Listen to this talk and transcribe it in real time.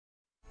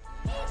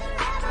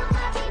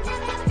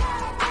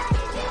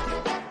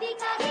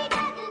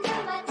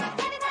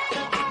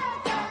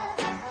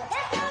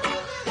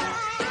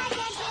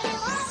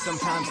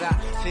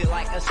feel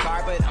like a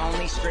star, but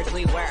only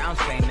strictly where I'm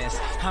famous.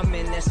 I'm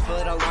in this for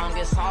the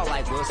longest haul,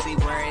 like we'll see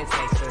where it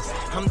takes us.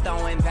 I'm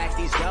throwing back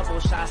these double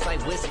shots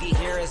like whiskey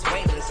here is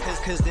weightless.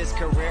 Cause this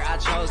career I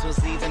chose was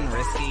even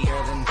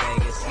riskier than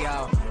Vegas,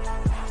 yo.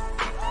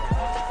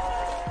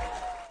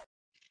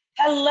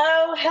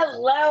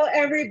 Hello,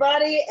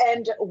 everybody,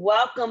 and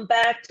welcome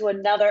back to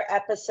another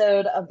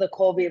episode of the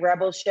Colby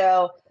Rebel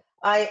Show.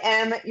 I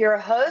am your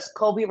host,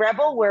 Colby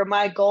Rebel, where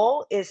my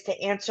goal is to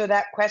answer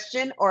that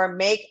question or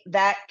make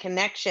that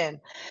connection.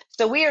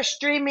 So we are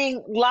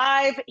streaming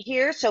live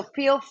here, so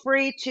feel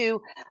free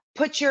to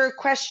put your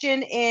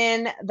question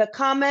in the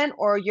comment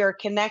or your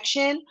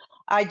connection.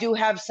 I do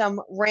have some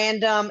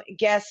random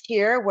guests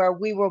here where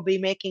we will be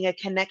making a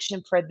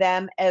connection for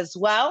them as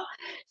well.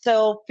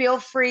 So feel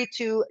free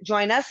to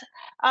join us.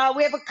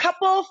 We have a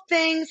couple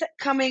things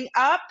coming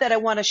up that I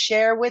want to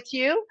share with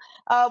you.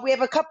 We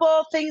have a couple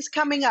of things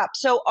coming up.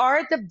 So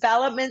our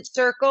development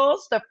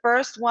circles, the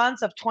first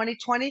ones of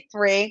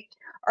 2023,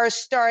 are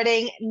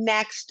starting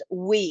next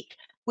week.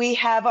 We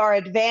have our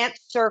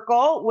advanced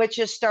circle, which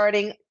is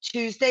starting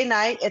Tuesday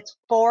night. It's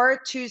 4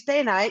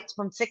 Tuesday nights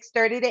from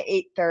 6:30 to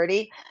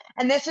 8:30.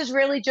 And this is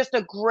really just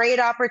a great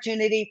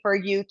opportunity for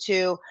you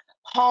to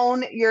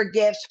hone your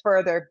gifts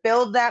further,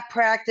 build that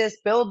practice,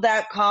 build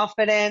that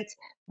confidence,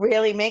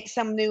 really make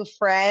some new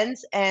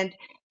friends, and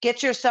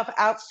get yourself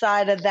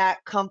outside of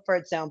that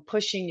comfort zone,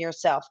 pushing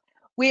yourself.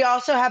 We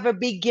also have a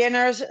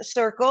beginner's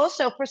circle.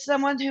 So for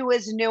someone who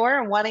is newer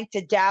and wanting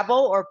to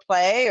dabble or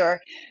play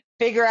or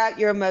figure out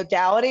your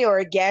modality, or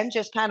again,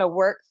 just kind of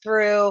work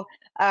through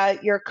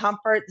your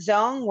comfort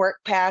zone, work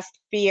past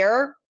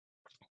fear,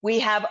 we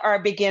have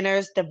our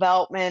beginners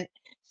development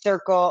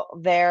circle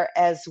there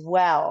as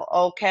well.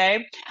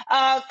 Okay.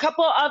 A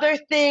couple other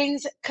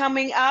things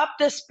coming up,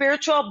 the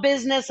spiritual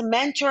business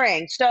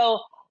mentoring. So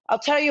I'll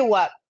tell you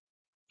what,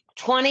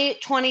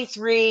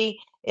 2023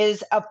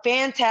 is a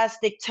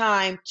fantastic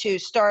time to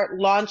start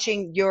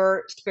launching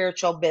your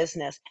spiritual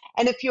business.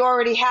 And if you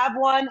already have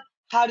one,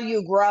 how do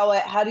you grow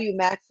it? How do you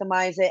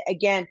maximize it?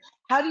 Again,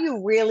 how do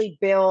you really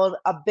build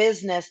a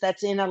business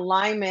that's in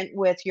alignment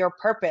with your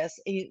purpose,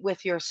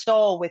 with your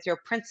soul, with your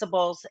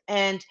principles,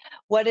 and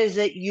what is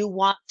it you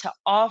want to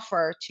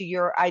offer to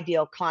your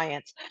ideal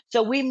clients?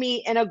 So we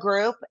meet in a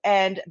group,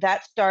 and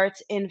that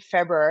starts in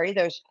February.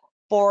 There's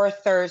 4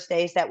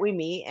 Thursdays that we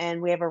meet,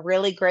 and we have a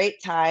really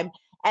great time.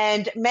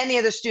 And many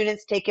of the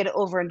students take it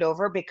over and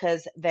over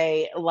because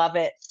they love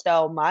it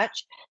so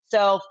much.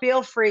 So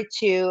feel free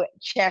to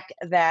check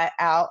that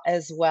out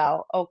as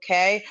well.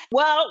 Okay.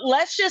 Well,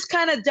 let's just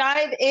kind of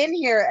dive in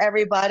here,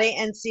 everybody,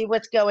 and see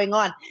what's going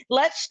on.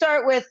 Let's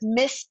start with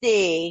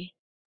Misty.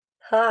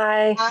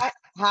 Hi.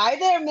 Hi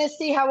there,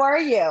 Misty. How are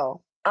you?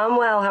 I'm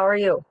well. How are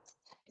you?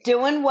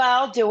 Doing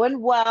well,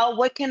 doing well.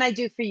 What can I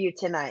do for you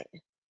tonight?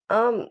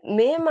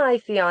 Me and my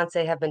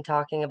fiance have been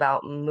talking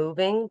about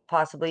moving,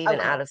 possibly even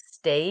Okay. out of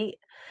state,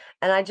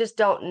 and I just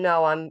don't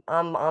know. I'm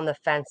on the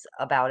fence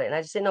about it, and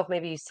I just didn't know if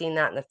maybe you've seen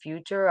that in the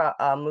future,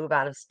 move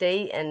out of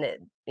state, and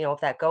if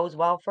that goes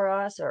well for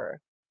us or.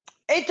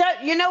 It does.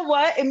 You know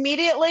what?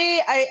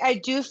 Immediately,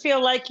 I do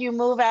feel like you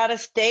move out of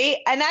state.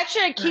 And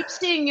actually, I keep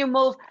seeing you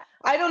move.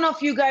 I don't know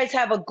if you guys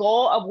have a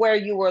goal of where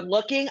you were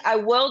looking. I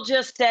will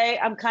just say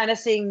I'm kind of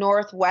seeing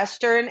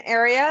northwestern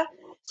area.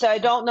 So I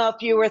don't know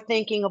if you were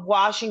thinking of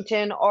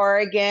Washington,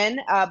 Oregon,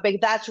 but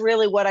that's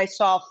really what I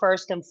saw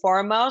first and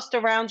foremost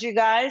around you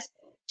guys.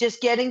 Just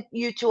getting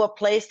you to a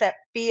place that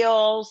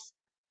feels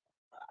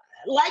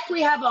like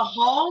we have a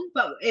home,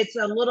 but it's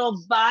a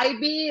little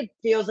vibey. It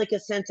feels like a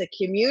sense of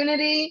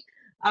community.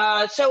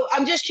 So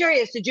I'm just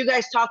curious, did you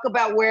guys talk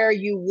about where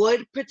you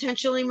would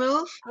potentially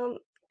move?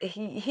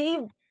 He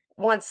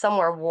wants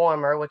somewhere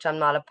warmer, which I'm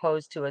not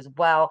opposed to as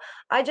well.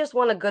 I just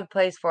want a good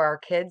place for our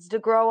kids to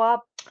grow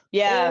up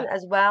Yeah. in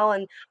as well,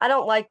 and I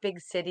don't like big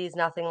cities,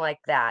 nothing like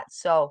that.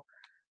 So,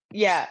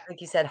 Yeah.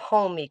 like you said,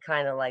 homey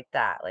kind of like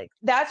that.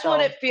 That's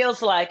what it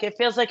feels like. It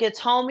feels like it's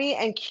homey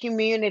and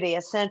community,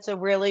 a sense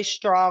of really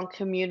strong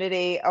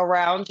community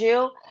around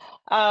you.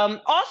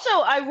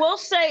 Also, I will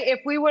say if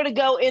we were to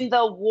go in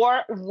the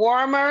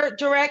warmer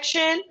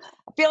direction,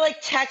 I feel like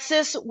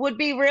Texas would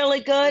be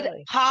really good,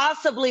 Really?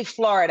 possibly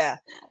Florida.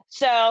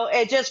 So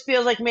it just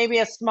feels like maybe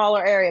a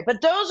smaller area. But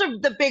those are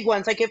the big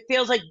ones. Like it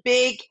feels like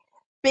big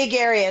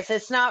areas.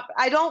 It's not,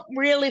 I don't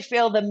really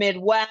feel the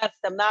Midwest.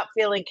 I'm not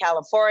feeling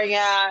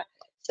California.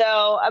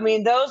 So, I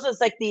mean, those is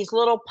like these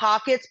little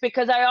pockets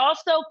because I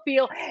also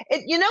feel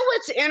it. You know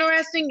what's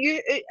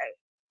interesting?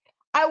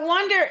 I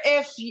wonder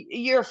if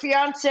your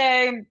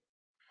fiance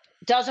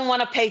doesn't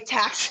want to pay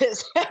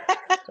taxes.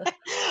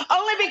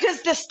 Only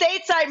because the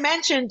states I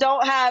mentioned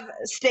don't have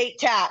state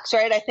tax,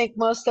 right? I think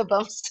most of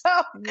them.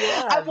 So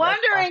Yeah, I'm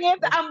wondering if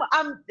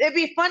it'd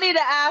be funny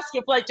to ask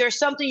if like there's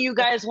something you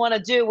guys want to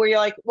do where you're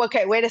like,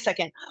 okay, wait a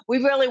second. We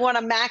really want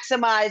to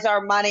maximize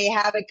our money,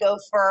 have it go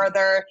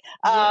further.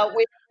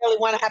 We really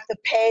want to have to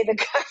pay the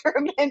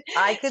government.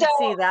 I could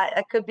see that.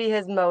 It could be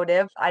his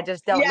motive. I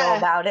just don't know Yeah.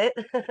 about it.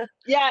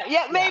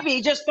 Yeah,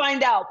 maybe just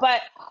find out.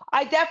 But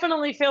I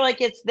definitely feel like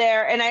it's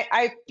there. And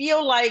I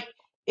feel like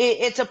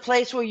it's a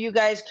place where you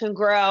guys can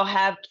grow,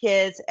 have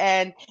kids,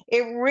 and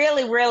it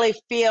really, really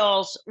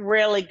feels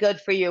really good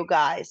for you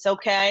guys.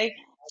 Okay.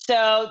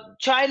 So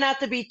try not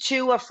to be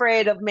too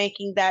afraid of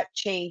making that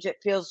change. It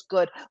feels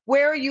good.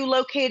 Where are you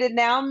located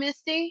now,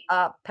 Misty?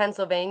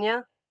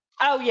 Pennsylvania.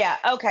 Oh yeah.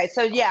 Okay.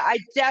 So yeah, I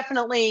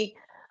definitely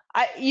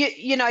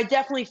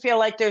feel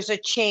like there's a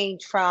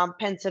change from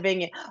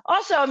Pennsylvania.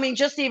 Also, I mean,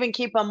 just even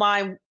keep in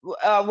mind,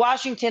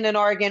 Washington and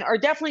Oregon are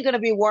definitely going to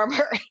be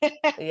warmer.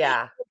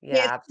 Yeah,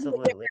 yeah, It's a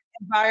different absolutely.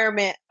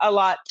 environment a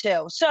lot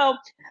too. So,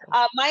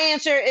 my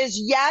answer is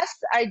yes.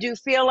 I do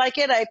feel like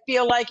it. I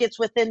feel like it's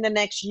within the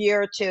next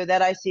year or two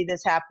that I see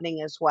this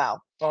happening as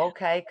well.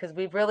 Okay, because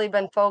we've really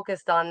been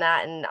focused on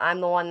that, and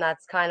I'm the one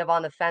that's kind of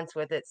on the fence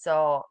with it.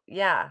 So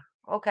yeah,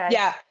 okay,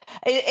 Yeah,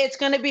 it's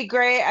going to be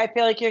great. I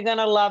feel like you're going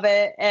to love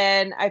it.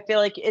 And I feel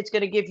like it's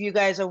going to give you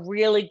guys a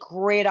really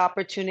great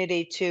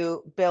opportunity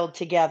to build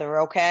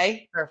together.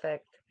 Okay.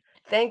 perfect.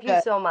 Thank you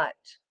Good. so much.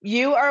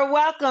 You are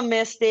welcome,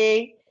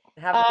 Misty.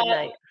 Have a good Uh,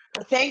 night.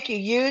 thank you.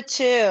 You Thank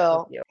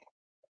too. you.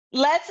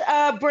 Let's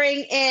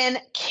bring in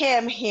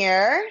Kim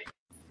here.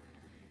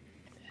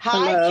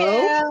 Hi,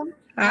 Hello. Kim.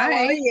 How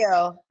are Hi.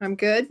 you? I'm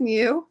good. And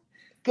you?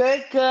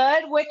 Good,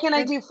 good. What can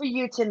I Good. do for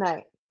you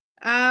tonight?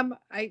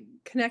 I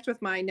connect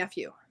with my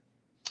nephew,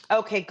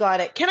 Okay, got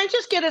it. Can I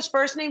just get his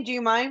first name? Do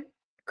you mind?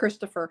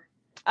 Christopher.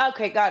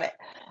 Okay, got it.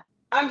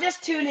 I'm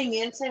just tuning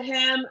into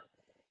him.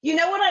 You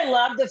know what I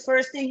love? The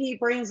first thing he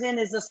brings in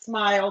is a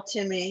smile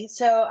to me.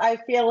 So I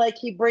feel like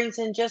he brings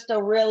in just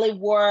a really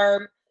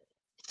warm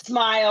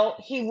smile.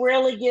 He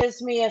really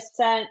gives me a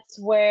sense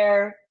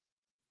where,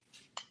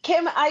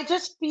 Kim, I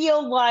just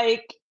feel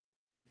like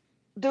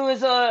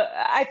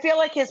I feel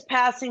like his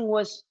passing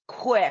was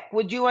quick.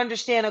 Would you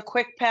understand a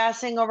quick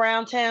passing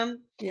around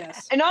him?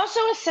 Yes. And also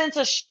a sense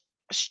of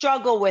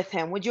struggle with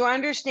him. Would you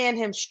understand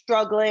him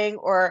struggling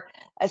or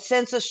a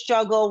sense of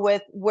struggle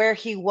with where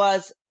he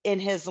was in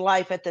his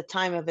life at the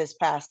time of his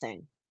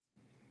passing?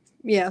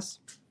 Yes.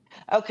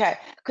 Okay.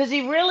 Because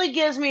he really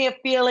gives me a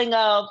feeling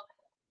of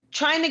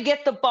trying to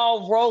get the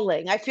ball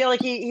rolling. I feel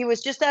like he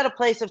was just at a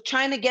place of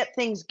trying to get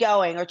things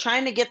going or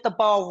trying to get the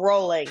ball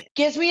rolling.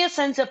 Gives me a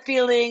sense of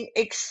feeling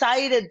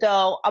excited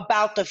though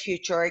about the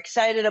future,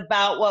 excited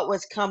about what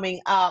was coming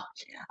up.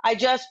 I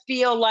just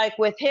feel like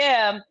with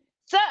him,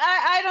 so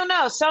I don't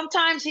know.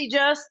 Sometimes he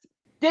just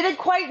didn't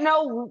quite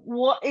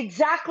know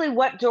exactly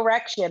what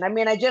direction. I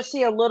mean, I just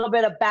see a little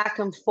bit of back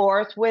and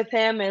forth with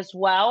him as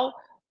well.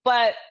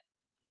 But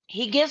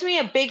he gives me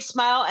a big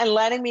smile and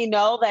letting me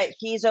know that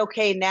he's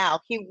okay now.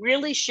 He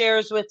really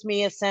shares with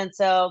me a sense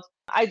of,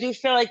 I do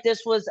feel like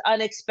this was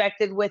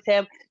unexpected with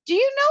him. Do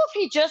you know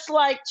if he just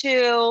liked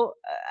to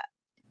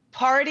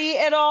party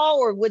at all,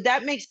 or would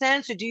that make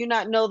sense, or do you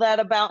not know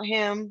that about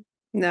him?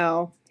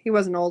 No, he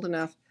wasn't old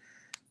enough.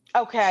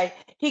 Okay.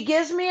 He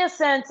gives me a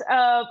sense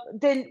of,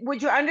 then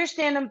would you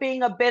understand him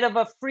being a bit of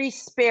a free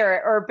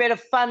spirit or a bit of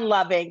fun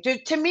loving?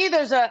 To me,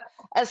 there's a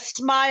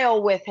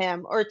smile with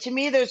him, or to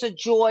me, there's a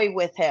joy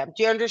with him.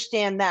 Do you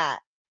understand that?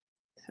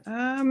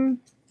 Um,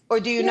 Or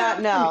do you yeah,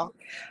 not know?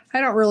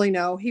 I don't really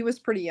know. He was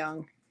pretty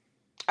young.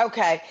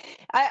 Okay.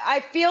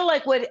 I feel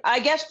like what I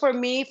guess for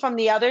me from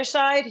the other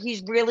side,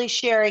 he's really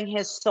sharing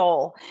his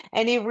soul.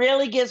 And he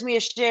really gives me a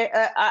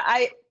share.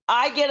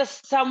 I get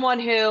someone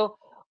who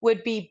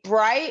would be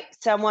bright,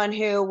 someone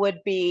who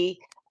would be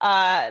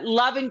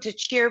loving to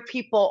cheer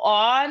people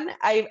on.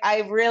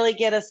 I really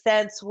get a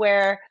sense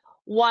where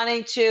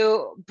wanting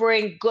to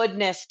bring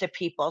goodness to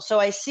people. So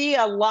I see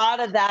a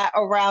lot of that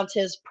around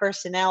his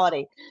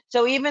personality.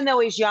 So even though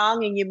he's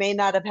young and you may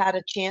not have had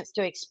a chance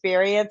to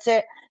experience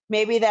it,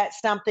 maybe that's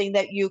something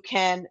that you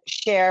can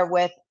share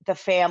with the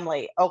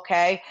family,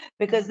 okay?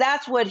 Because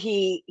that's what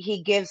he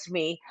gives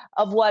me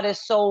of what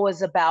his soul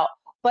was about.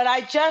 But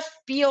I just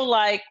feel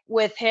like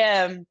with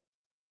him,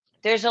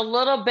 there's a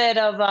little bit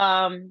of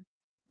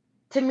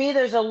to me,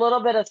 there's a little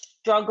bit of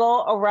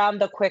struggle around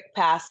the quick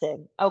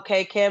passing.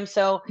 Okay, Kim.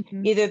 So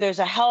Mhm. either there's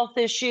a health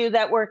issue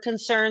that we're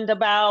concerned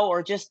about,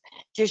 or just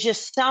there's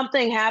just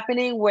something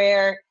happening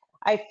where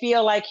I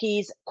feel like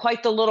he's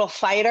quite the little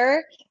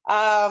fighter.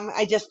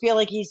 I just feel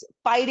like he's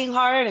fighting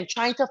hard and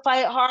trying to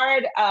fight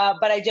hard,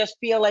 but I just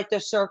feel like the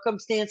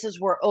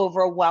circumstances were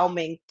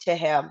overwhelming to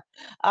him.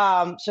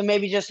 So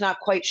maybe just not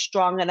quite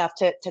strong enough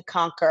to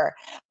conquer.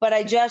 But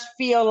I just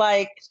feel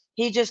like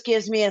he just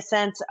gives me a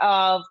sense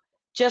of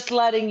just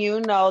letting you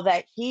know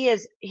that he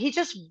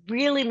just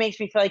really makes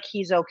me feel like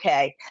he's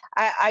okay.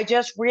 I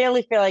just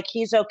really feel like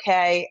he's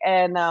okay.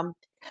 And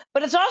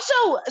but it's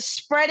also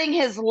spreading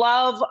his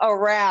love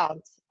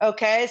around.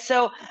 Okay.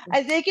 So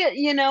I think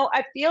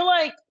I feel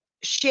like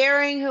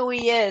sharing who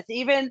he is,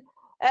 even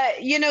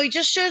he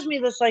just shows me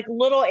this like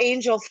little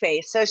angel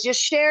face. So it's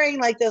just sharing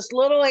like this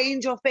little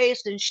angel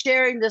face and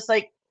sharing this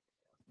like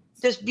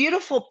this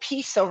beautiful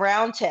peace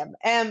around him.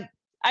 And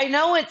I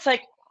know it's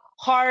like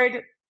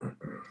hard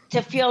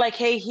to feel like,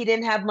 hey, he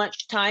didn't have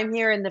much time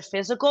here in the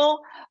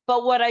physical.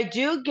 But what I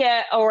do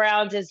get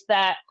around is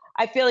that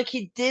I feel like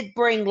he did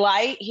bring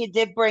light, he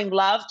did bring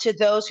love to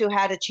those who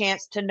had a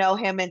chance to know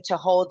him and to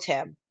hold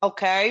him.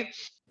 Okay.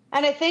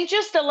 And I think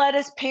just to let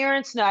his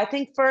parents know, I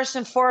think first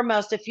and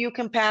foremost, if you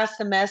can pass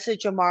the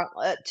message, Amar,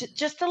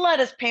 just to let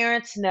his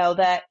parents know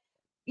that,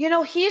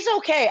 he's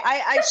okay.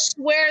 I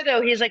swear,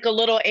 though, he's like a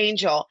little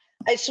angel.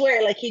 I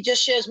swear, like he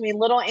just shows me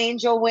little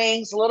angel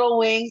wings, little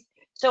wings.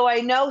 So I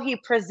know he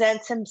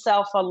presents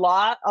himself a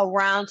lot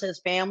around his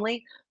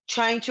family,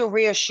 trying to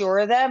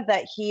reassure them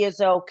that he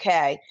is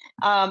okay,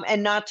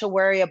 and not to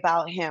worry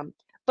about him.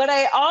 But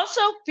I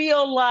also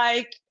feel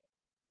like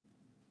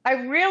I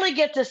really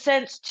get the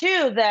sense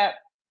too that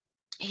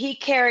he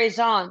carries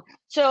on.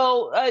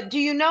 So, do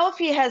you know if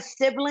he has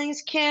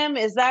siblings, Kim?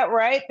 Is that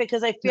right?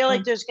 Because I feel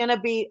like No. there's going to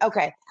be,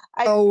 okay.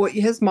 Oh,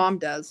 his mom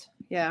does.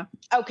 Yeah.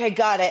 Okay,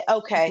 got it. His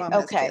Okay, mom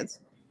has okay. kids.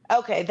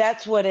 Okay,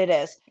 that's what it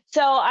is.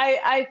 So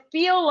I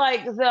feel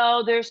like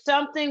though there's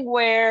something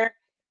where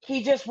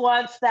he just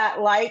wants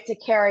that light to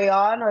carry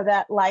on or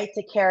that light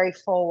to carry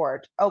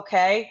forward.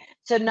 Okay.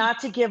 So not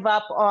to give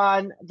up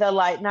on the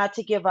light, not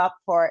to give up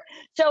for it.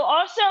 So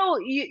also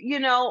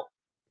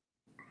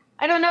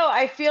I don't know.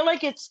 I feel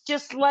like it's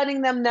just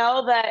letting them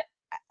know that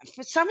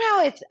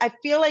somehow I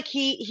feel like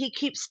he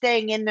keeps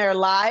staying in their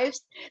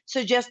lives.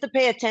 So just to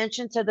pay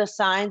attention to the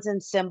signs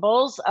and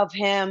symbols of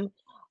him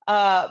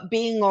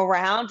being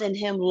around and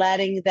him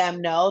letting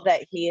them know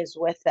that he is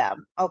with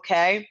them.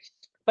 Okay.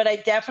 But I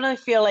definitely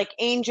feel like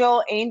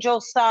angel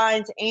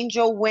signs,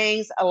 angel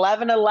wings,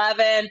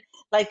 1111.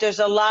 Like there's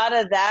a lot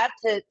of that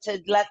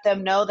to let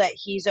them know that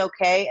he's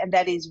okay and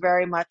that he's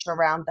very much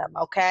around them.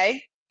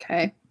 Okay.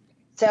 Okay.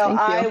 So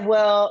Thank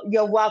you.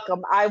 you're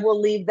welcome. I will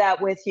leave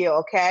that with you,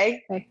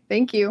 okay? Okay.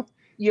 Thank you.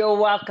 You're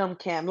welcome,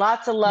 Kim.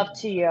 Lots of love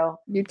to you.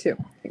 You too.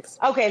 Thanks.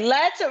 Okay,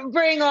 let's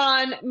bring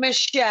on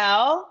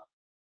Michelle.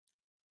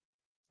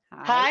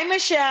 Hi,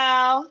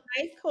 Michelle.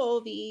 Hi,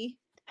 Colby.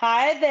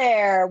 Hi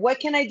there. What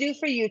can I do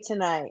for you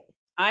tonight?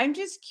 I'm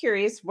just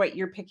curious what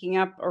you're picking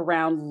up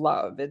around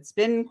love. It's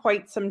been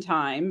quite some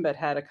time, but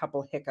had a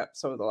couple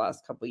hiccups over the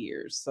last couple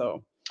years.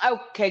 So,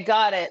 Okay,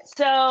 got it.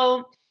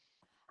 So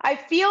I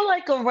feel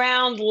like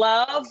around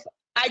love,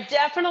 I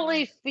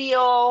definitely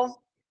feel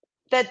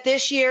that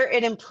this year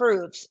it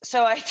improves.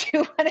 So I do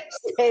want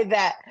to say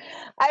that.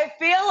 I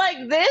feel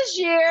like this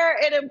year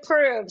it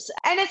improves.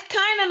 And it's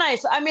kind of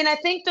nice. I mean, I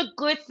think the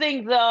good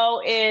thing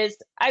though is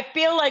I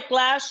feel like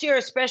last year,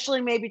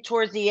 especially maybe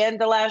towards the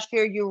end of last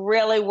year, you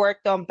really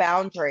worked on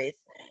boundaries.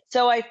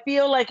 So I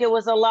feel like it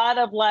was a lot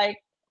of like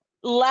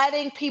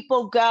letting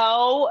people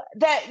go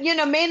that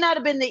may not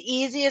have been the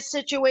easiest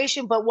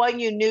situation, but one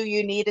you knew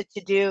you needed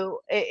to do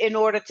in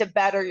order to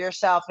better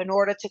yourself, in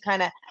order to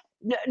kind of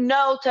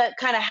know to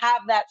kind of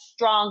have that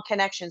strong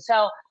connection.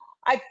 So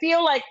I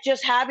feel like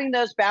just having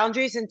those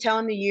boundaries and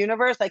telling the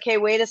universe like, hey,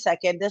 wait a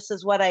second, this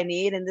is what I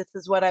need and this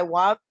is what I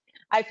want,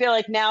 I feel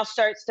like now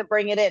starts to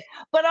bring it in.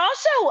 But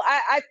also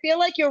I feel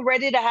like you're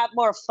ready to have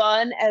more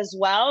fun as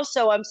well.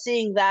 So I'm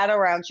seeing that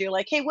around you,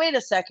 like, hey, wait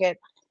a second,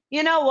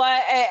 you know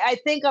what? I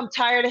think I'm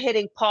tired of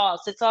hitting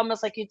pause. It's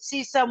almost like you'd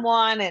see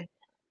someone and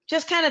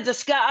just kind of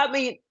discuss. I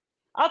mean,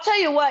 I'll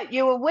tell you what,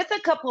 you were with a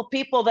couple of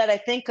people that I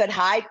think could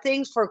hide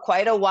things for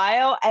quite a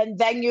while, and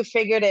then you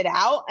figured it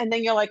out. And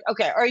then you're like,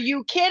 okay, are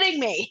you kidding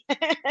me?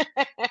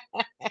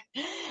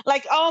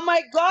 Like, oh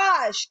my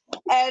gosh.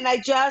 And I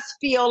just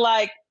feel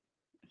like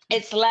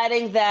it's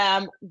letting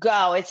them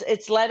go.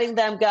 It's letting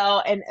them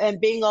go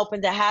and being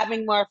open to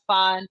having more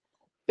fun,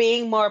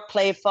 being more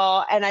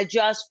playful. And I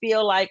just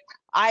feel like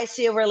I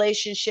see a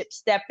relationship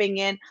stepping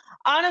in.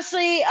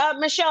 Honestly,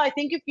 Michelle, I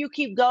think if you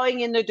keep going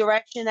in the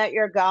direction that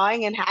you're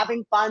going and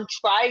having fun,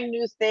 trying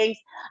new things,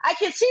 I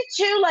can see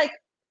too, like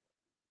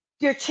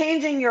you're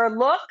changing your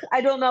look.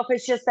 I don't know if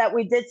it's just that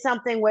we did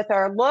something with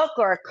our look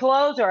or our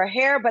clothes or our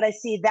hair, but I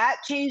see that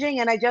changing.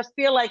 And I just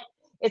feel like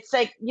it's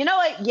like, you know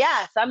what?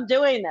 Yes, I'm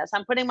doing this.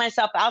 I'm putting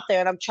myself out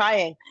there and I'm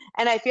trying.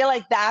 And I feel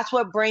like that's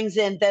what brings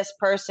in this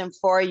person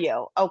for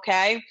you.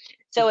 Okay.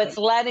 So Okay. it's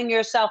letting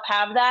yourself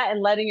have that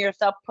and letting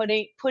yourself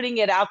putting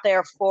it out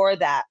there for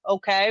that.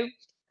 Okay.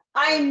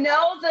 I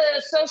know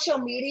the social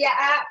media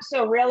apps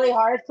are really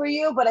hard for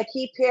you, but I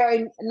keep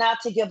hearing not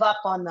to give up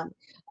on them.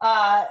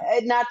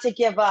 Not to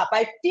give up.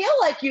 I feel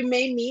like you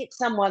may meet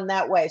someone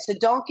that way, so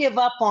don't give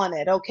up on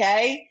it.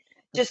 Okay,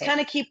 just Okay. kind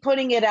of keep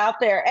putting it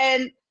out there,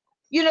 and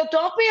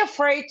don't be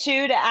afraid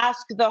to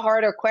ask the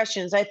harder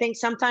questions. I think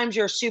sometimes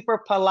you're super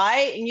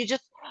polite and you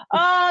just, oh,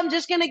 I'm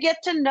just gonna get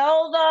to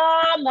know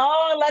them.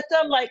 No, let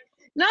them like.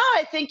 No,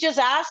 I think just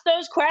ask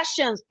those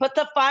questions, put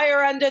the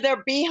fire under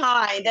their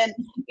behind. And,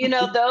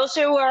 those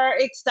who are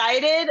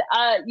excited,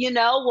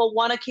 will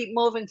want to keep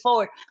moving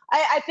forward.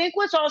 I think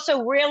what's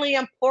also really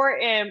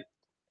important,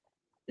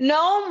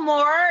 no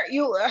more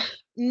you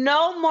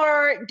no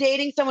more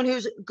dating someone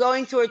who's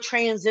going through a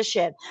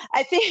transition.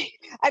 I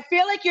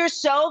feel like you're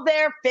so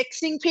there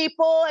fixing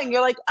people and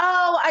you're like,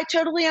 oh, I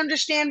totally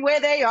understand where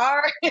they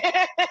are.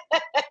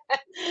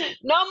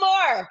 No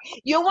more.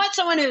 You want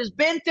someone who's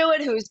been through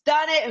it, who's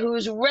done it,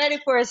 who's ready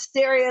for a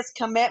serious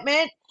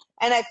commitment.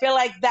 And I feel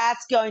like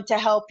that's going to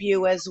help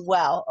you as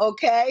well.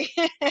 Okay.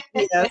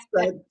 Yes,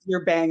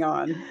 you're bang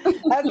on.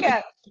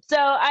 Okay. So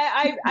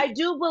I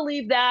do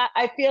believe that.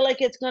 I feel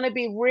like it's going to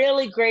be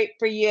really great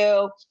for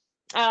you.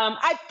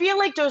 I feel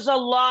like there's a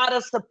lot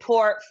of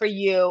support for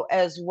you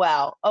as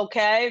well.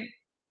 Okay.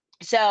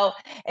 So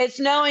it's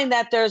knowing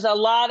that there's a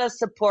lot of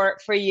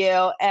support for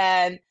you,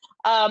 and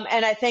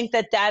I think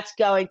that that's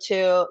going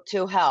to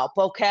help.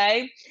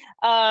 Okay.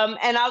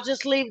 And I'll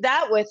just leave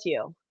that with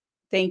you.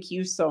 Thank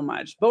you so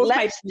much. Both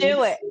my Let's do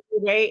parents it.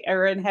 today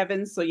are in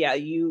heaven. So yeah,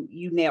 you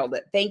nailed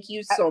it. Thank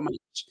you so much.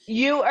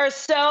 You are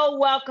so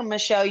welcome,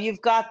 Michelle.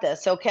 You've got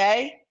this.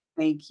 Okay.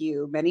 Thank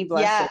you. Many Yeah.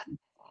 blessings.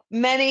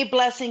 Many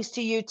blessings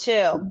to you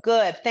too.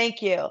 Good.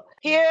 Thank you.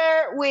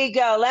 Here we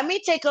go. Let me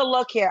take a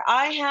look here.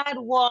 I had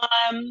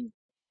one.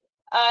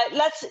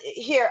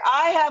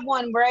 I have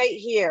one right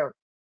here.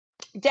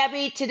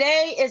 Debbie,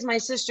 today is my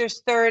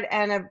sister's 3rd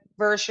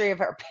anniversary of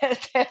her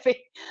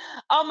Debbie.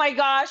 Oh my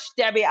gosh,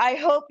 Debbie, I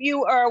hope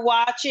you are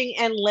watching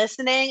and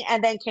listening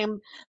and then can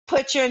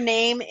put your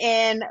name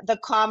in the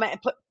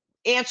comment,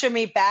 answer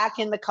me back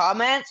in the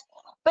comments.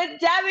 But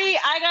Debbie,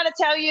 I got to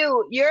tell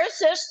you, your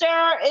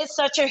sister is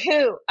such a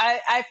hoot.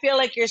 I feel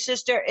like your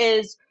sister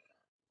is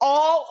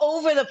all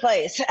over the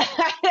place.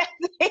 I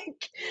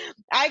think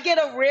I get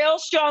a real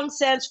strong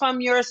sense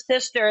from your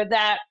sister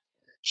that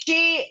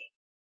she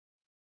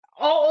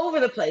all over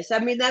the place. I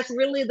mean, that's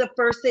really the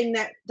first thing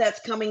that's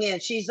coming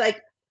in. She's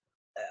like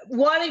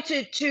wanting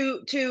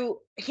to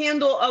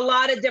handle a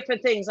lot of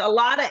different things, a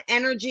lot of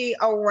energy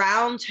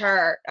around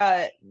her,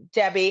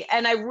 Debbie.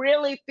 And I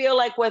really feel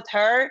like with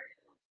her,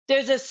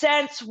 there's a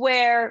sense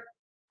where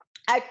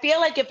I feel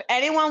like if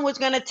anyone was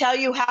going to tell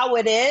you how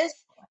it is,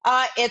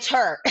 it's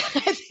her.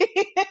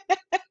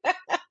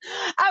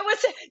 I would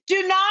say,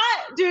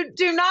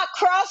 do not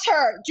cross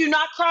her. Do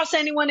not cross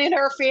anyone in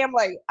her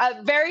family.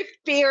 Very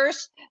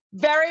fierce,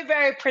 very,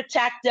 very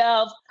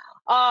protective,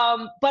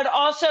 but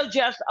also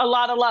just a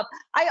lot of love.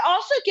 I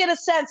also get a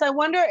sense, I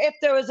wonder if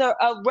there was a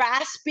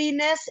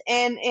raspiness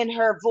in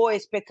her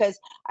voice, because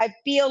I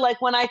feel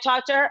like when I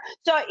talk to her,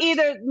 so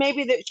either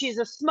maybe that she's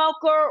a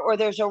smoker, or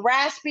there's a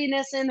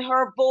raspiness in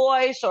her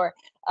voice, or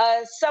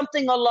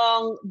something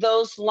along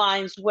those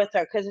lines with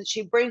her, because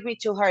she brings me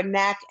to her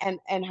neck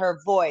and her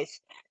voice.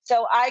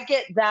 So I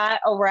get that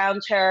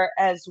around her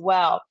as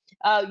well.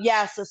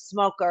 Yes, a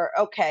smoker.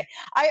 Okay.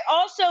 I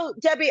also,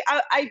 Debbie,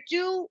 I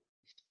do.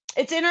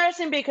 It's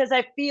interesting because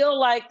I feel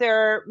like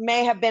there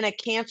may have been a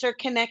cancer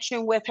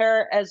connection with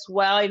her as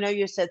well. I know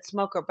you said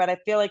smoker, but I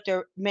feel like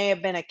there may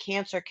have been a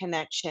cancer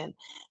connection.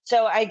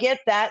 So I get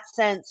that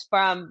sense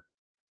from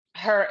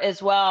her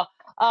as well.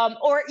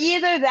 Or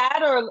either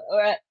that, or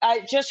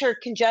just her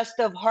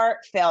congestive heart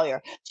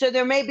failure. So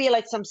there may be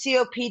like some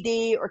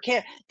COPD or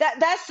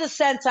that's the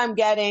sense I'm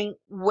getting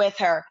with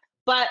her.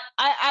 But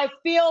I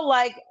feel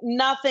like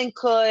nothing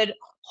could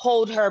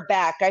hold her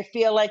back. I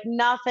feel like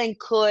nothing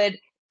could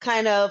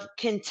kind of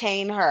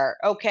contain her.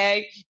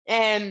 Okay.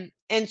 And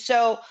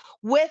so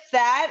with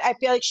that, I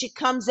feel like she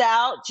comes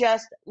out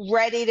just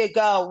ready to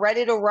go,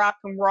 ready to rock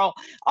and roll.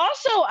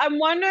 Also, I'm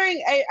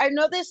wondering, I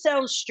know this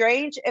sounds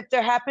strange, if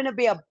there happened to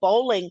be a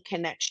bowling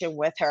connection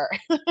with her.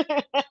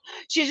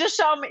 She just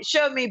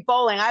showed me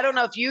bowling. I don't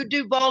know if you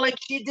do bowling.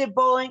 She did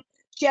bowling.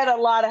 She had a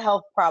lot of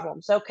health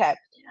problems. Okay.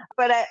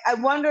 But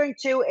I'm wondering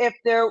too if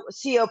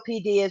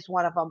COPD is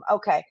one of them.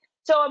 Okay.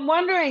 So I'm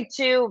wondering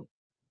too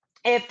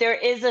if there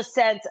is a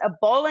sense of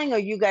bowling, or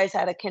you guys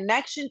had a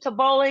connection to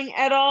bowling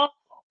at all.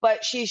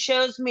 But she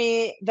shows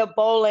me the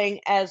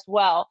bowling as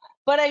well.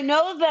 But I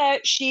know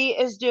that she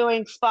is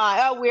doing fine.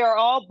 Oh, we are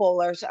all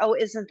bowlers. Oh,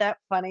 isn't that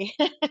funny?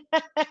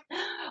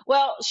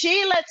 Well,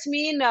 she lets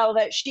me know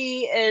that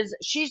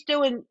she's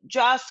doing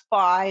just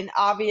fine,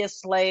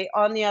 obviously,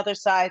 on the other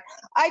side.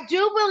 I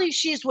do believe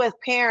she's with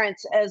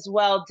parents as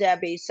well,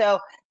 Debbie. So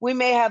we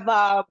may have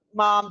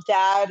mom,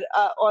 dad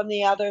on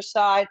the other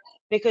side,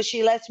 because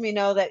she lets me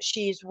know that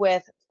she's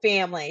with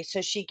family.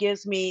 So she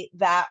gives me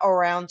that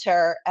around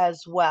her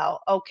as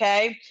well.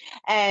 Okay.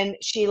 And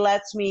she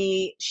lets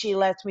me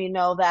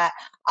know that.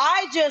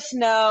 I just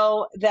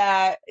know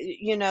that,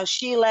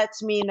 she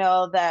lets me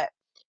know that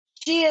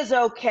she is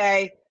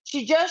okay.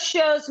 She just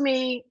shows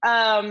me,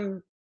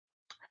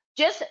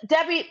 just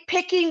Debbie,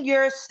 picking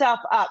your stuff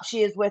up.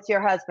 She is with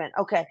your husband.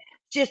 Okay.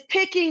 Just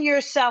picking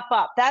yourself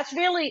up. That's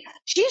really,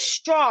 she's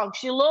strong.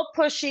 She's a little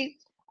pushy.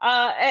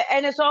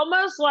 And it's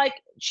almost like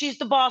she's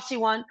the bossy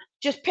one.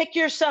 Just pick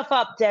yourself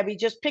up, Debbie.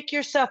 Just pick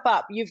yourself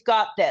up. You've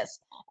got this.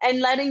 And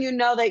letting you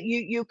know that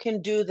you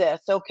can do this,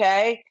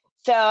 okay?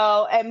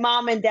 So, and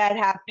mom and dad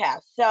have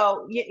passed.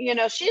 So,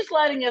 she's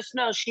letting us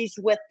know she's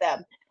with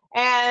them.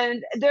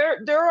 And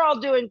they're all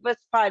doing just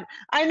fine.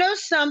 I know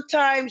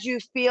sometimes you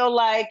feel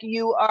like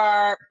you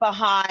are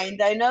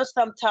behind. I know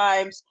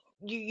sometimes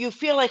you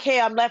feel like,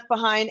 hey, I'm left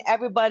behind.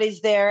 Everybody's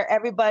there.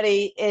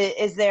 Everybody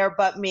is there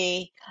but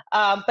me.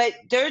 But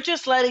they're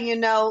just letting you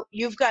know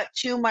you've got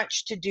too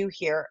much to do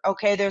here.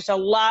 Okay. There's a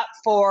lot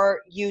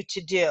for you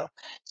to do.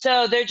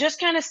 So they're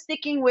just kind of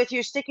sticking with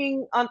you,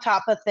 sticking on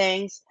top of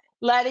things.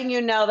 letting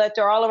you know that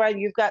they're all around.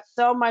 You've got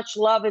so much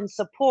love and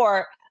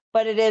support,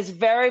 but it is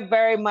very,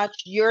 very much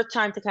your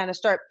time to kind of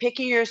start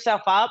picking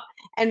yourself up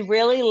and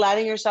really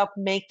letting yourself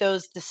make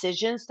those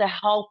decisions to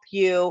help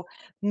you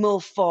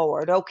move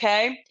forward.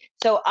 Okay.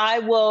 So I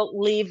will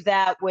leave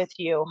that with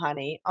you,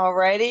 honey. All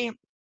righty.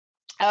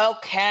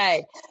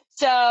 Okay.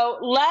 So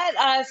let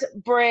us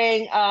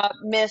bring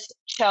Miss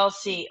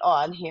Chelsea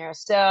on here.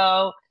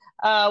 So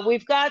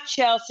we've got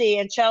Chelsea,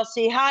 and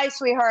Chelsea, hi,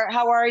 sweetheart.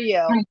 How are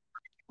you?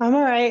 I'm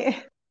all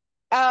right.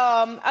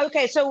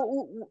 Okay,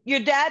 so your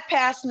dad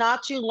passed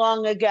not too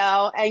long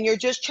ago, and you're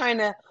just trying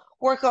to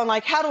work on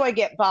like, how do I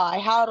get by?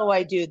 How do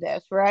I do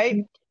this,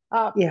 right?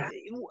 Yeah.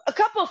 A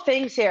couple of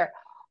things here.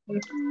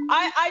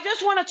 I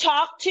just want to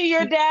talk to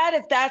your dad,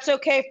 if that's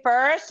okay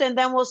first, and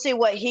then we'll see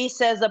what he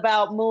says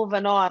about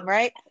moving on,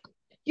 right?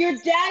 Your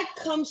dad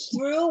comes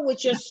through with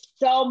just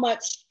so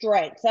much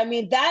strength. I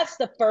mean, that's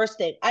the first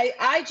thing.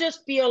 I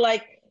just feel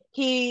like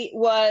he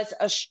was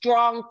a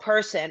strong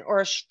person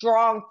or a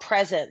strong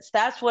presence.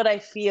 That's what I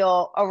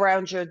feel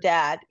around your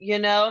dad, you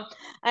know?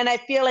 And I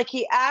feel like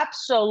he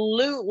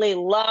absolutely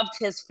loved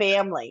his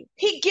family.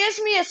 He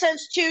gives me a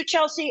sense too,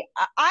 Chelsea.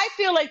 I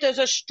feel like there's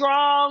a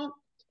strong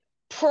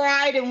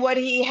pride in what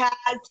he has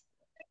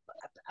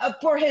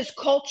for his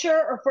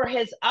culture or for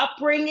his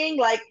upbringing.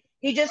 Like,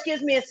 he just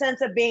gives me a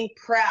sense of being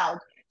proud.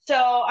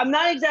 So I'm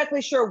not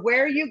exactly sure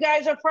where you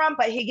guys are from,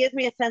 but he gives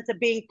me a sense of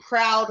being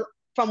proud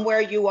from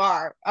where you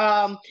are,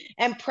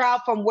 and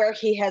proud from where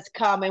he has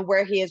come and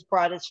where he has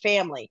brought his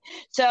family.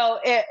 So,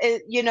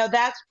 you know,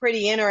 that's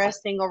pretty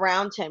interesting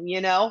around him,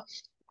 you know?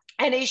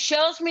 And he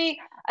shows me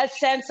a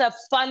sense of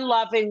fun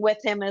loving with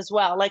him as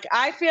well. Like,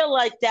 I feel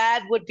like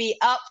dad would be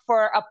up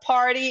for a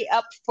party,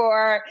 up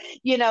for,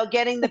 you know,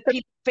 getting the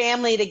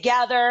family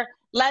together.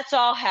 Let's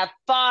all have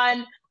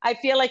fun. I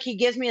feel like he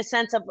gives me a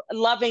sense of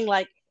loving,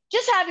 like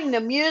just having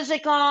the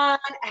music on,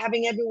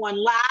 having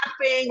everyone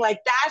laughing. Like,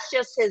 that's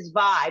just his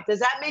vibe. Does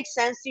that make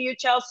sense to you,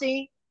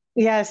 Chelsea?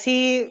 Yes,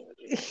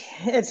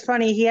 it's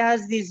funny. He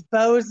has these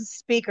Bose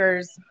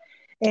speakers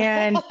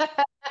and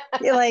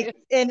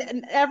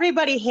and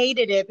everybody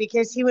hated it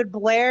because he would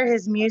blare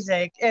his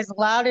music as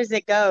loud as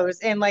it goes.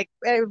 And like,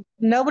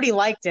 nobody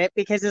liked it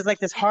because it's like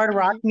this hard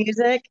rock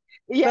music.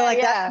 Yeah. But like,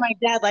 Yeah. that's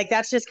my dad. Like,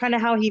 that's just kind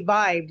of how he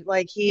vibed.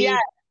 Like he Yeah.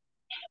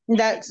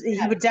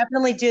 would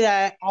definitely do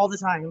that all the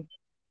time.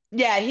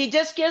 Yeah, he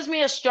just gives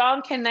me a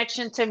strong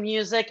connection to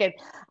music, and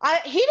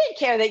he didn't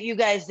care that you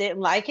guys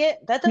didn't like it.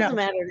 That doesn't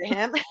matter to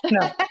him.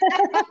 No.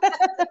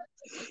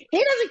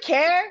 He doesn't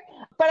care.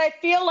 But I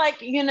feel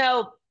like, you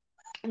know,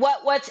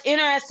 what's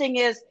interesting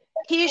is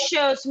he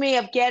shows me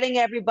of getting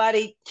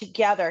everybody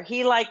together.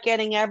 He liked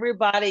getting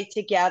everybody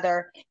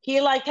together.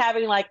 He liked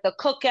having like the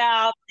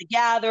cookouts, the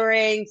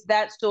gatherings,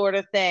 that sort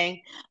of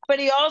thing. But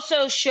he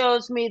also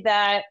shows me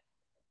that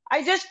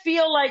I just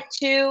feel like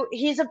too,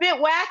 he's a bit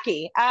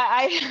wacky.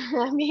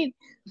 I mean,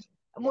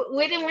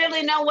 we didn't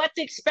really know what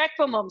to expect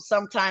from him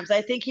sometimes.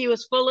 I think he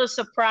was full of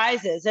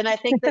surprises, and I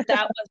think that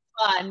was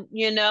fun,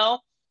 you know?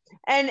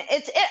 And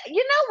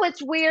you know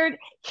what's weird?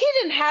 He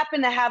didn't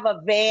happen to have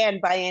a van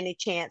by any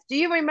chance. Do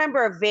you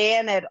remember a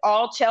van at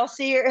all,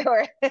 Chelsea?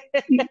 Or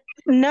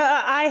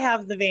No, I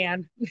have the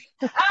van.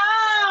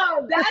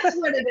 Oh, that's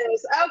what it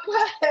is.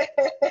 Okay.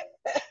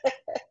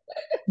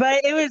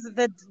 But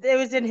it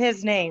was in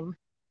his name.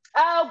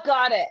 Oh,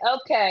 got it.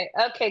 Okay,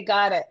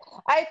 got it.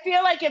 I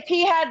feel like if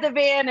he had the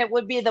van, it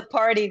would be the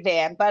party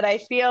van, but I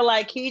feel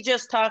like he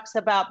just talks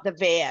about the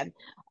van.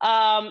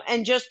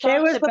 And just talks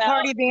It was about the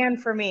party van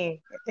for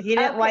me. He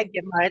didn't like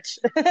it much.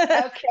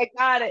 Okay,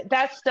 got it.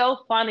 That's so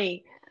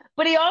funny.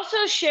 But he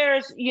also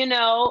shares, you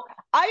know,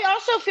 I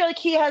also feel like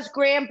he has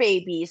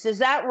grandbabies. Is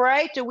that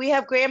right? Do we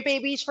have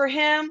grandbabies for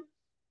him?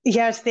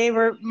 Yes,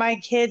 my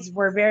kids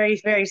were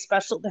very, very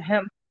special to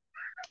him.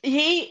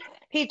 He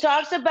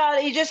talks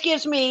about, he just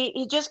gives me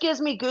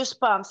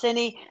goosebumps, and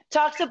he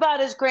talks about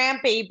his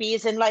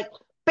grandbabies and like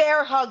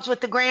bear hugs with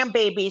the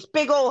grandbabies,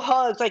 big old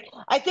hugs. Like,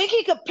 I think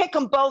he could pick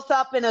them both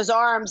up in his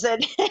arms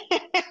and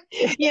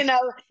you know,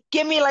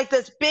 give me like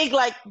this big,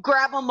 like,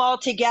 grab them all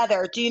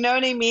together. Do you know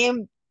what I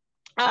mean?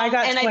 I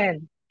got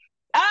twins.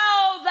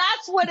 Oh,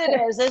 that's what it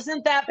is.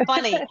 Isn't that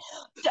funny?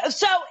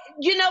 So,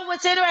 you know,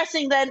 what's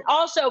interesting then,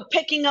 also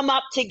picking them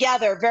up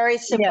together, very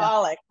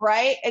symbolic,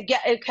 right?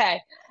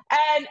 Okay.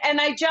 And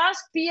I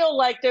just feel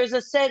like there's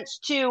a sense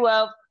too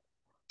of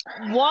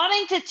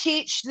wanting to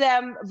teach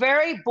them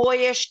very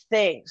boyish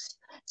things.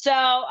 So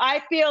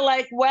I feel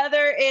like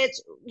whether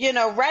it's, you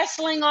know,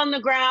 wrestling on the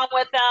ground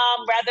with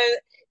them,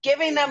 rather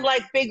giving them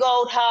like big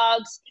old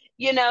hugs,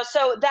 you know,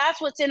 so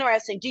that's what's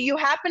interesting. Do you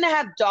happen to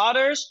have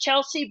daughters,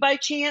 Chelsea, by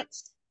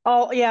chance?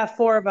 Oh, yeah,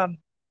 4 of them.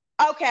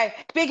 Okay,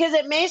 because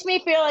it makes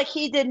me feel like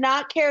he did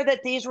not care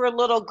that these were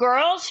little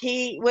girls.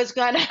 He was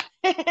gonna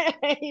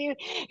he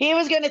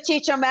was gonna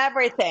teach them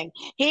everything.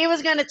 He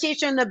was gonna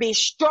teach them to be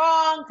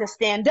strong, to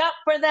stand up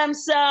for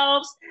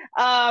themselves.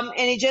 And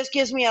he just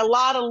gives me a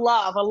lot of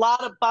love, a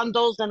lot of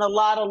bundles, and a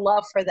lot of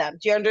love for them.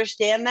 Do you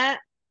understand that?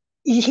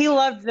 He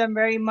loved them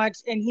very much,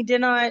 and he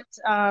did not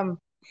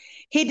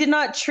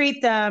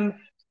treat them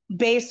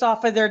based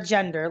off of their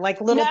gender,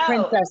 like little No.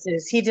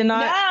 princesses. He did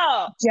not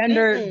No.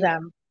 gender Mm-mm.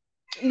 them.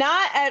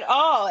 Not at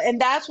all. And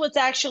that's what's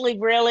actually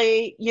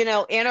really,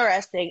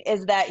 interesting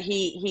is that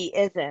he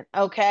isn't,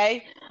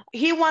 okay?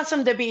 He wants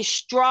them to be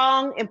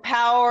strong,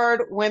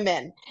 empowered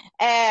women.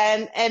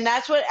 And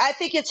that's what I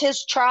think it's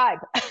his tribe.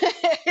 I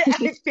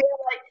feel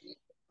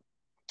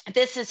like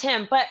this is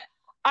him. But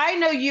I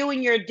know you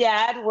and your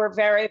dad were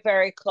very,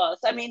 very close.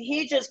 I mean,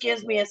 he just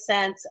gives me a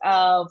sense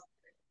of,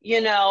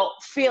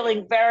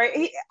 feeling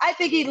I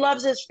think he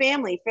loves his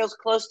family, feels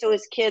close to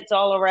his kids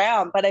all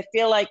around. But I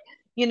feel like,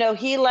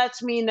 he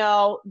lets me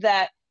know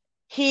that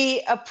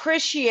he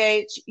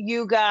appreciates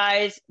you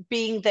guys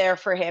being there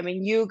for him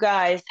and you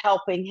guys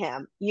helping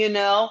him, And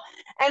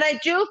I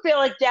do feel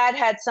like dad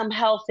had some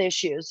health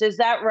issues. Is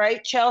that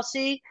right,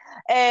 Chelsea?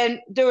 And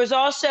there was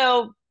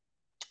also,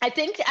 I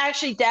think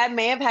actually dad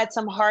may have had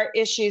some heart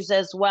issues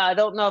as well. I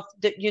don't know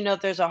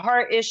if there's a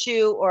heart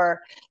issue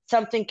or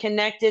something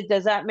connected.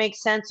 Does that make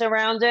sense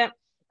around it?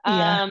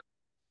 Yeah.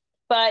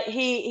 But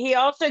he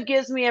also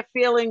gives me a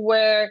feeling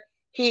where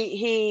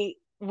he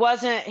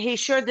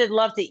sure did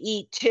love to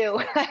eat too.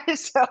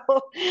 So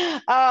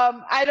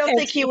I don't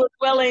think he was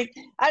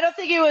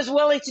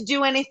willing to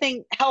do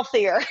anything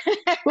healthier.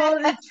 Well,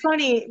 it's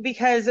funny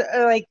because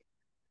like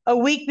a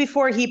week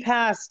before he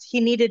passed, he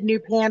needed new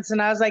pants.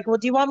 And I was like, well,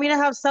 do you want me to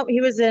have some?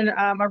 He was in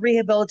a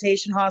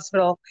rehabilitation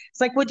hospital.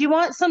 It's like, well, do you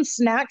want some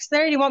snacks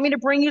there? Do you want me to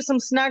bring you some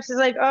snacks? He's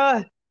like,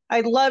 oh,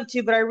 I'd love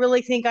to, but I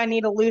really think I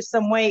need to lose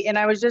some weight. And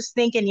I was just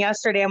thinking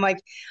yesterday, I'm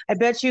like, I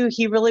bet you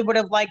he really would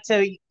have liked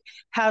to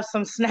have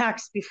some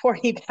snacks before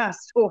he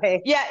passed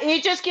away. Yeah,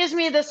 he just gives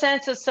me the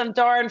sense of some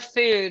darn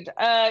food.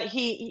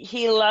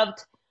 He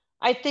loved.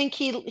 I think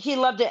he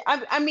loved it.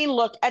 I mean,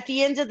 look, at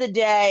the end of the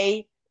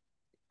day,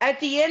 I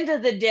think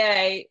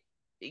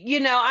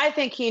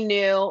he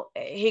knew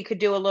he could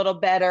do a little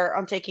better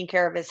on taking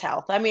care of his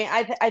health. I mean,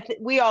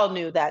 we all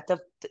knew that.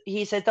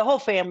 He said the whole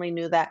family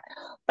knew that,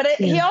 but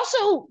he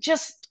also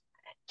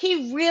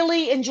he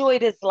really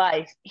enjoyed his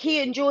life.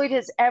 He enjoyed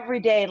his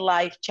everyday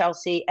life,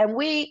 Chelsea, and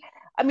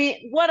I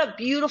mean, what a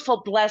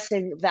beautiful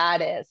blessing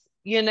that is.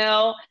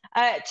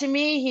 To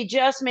me, he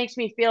just makes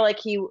me feel like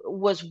he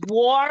was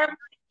warm.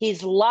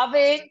 He's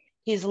loving.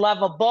 He's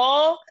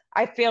lovable.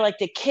 I feel like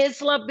the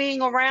kids love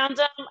being around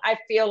him. I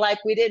feel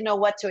like we didn't know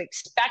what to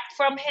expect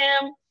from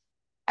him.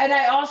 And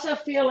I also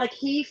feel like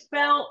he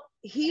felt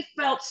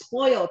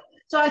spoiled.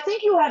 So I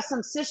think you have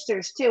some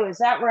sisters too. Is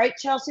that right,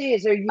 Chelsea?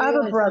 Is there you? I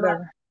have a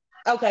brother.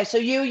 Okay, so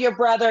you, your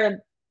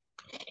brother,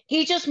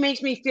 he just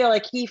makes me feel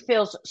like he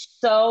feels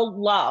so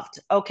loved,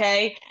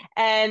 okay?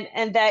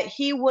 And that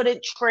he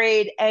wouldn't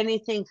trade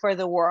anything for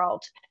the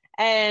world.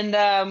 And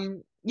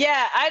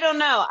yeah, I don't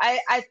know.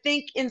 I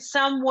think in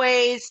some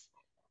ways,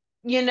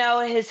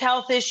 his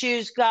health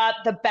issues got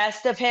the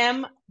best of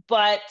him,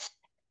 but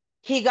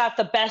he got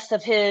the best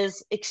of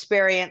his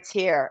experience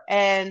here.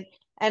 And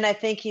I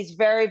think he's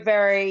very,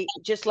 very,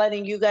 just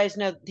letting you guys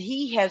know,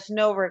 he has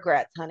no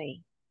regrets,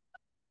 honey.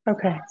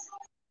 Okay.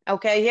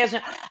 Okay.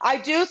 I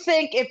do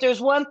think if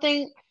there's one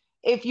thing,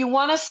 if you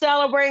want to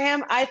celebrate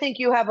him, I think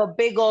you have a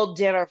big old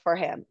dinner for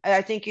him.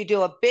 I think you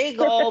do a big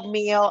old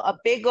meal, a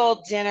big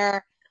old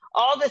dinner,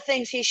 all the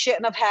things he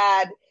shouldn't have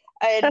had.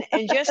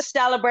 And just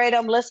celebrate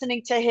him,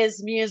 listening to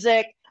his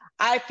music.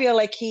 I feel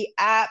like he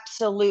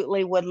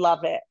absolutely would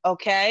love it.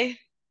 Okay.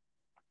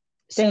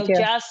 Thank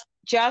you.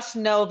 Just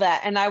know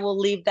that. And I will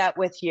leave that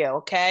with you.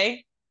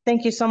 Okay.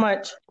 Thank you so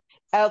much.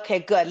 Okay,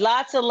 good.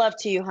 Lots of love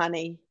to you,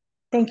 honey.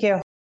 Thank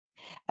you.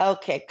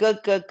 Okay, good.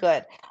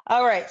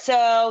 All right.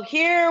 So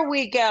here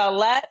we go.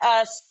 Let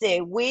us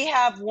see. We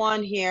have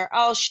one here.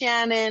 Oh,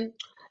 Shannon.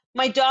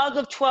 My dog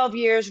of 12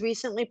 years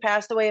recently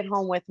passed away at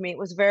home with me. It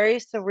was a very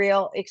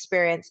surreal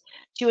experience.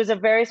 She was a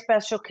very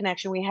special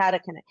connection. We had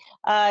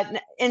a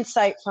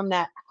insight from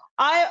that.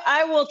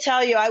 I will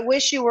tell you, I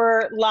wish you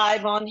were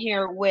live on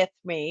here with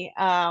me,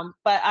 but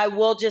I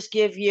will just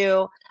give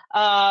you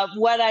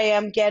what I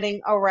am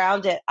getting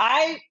around it.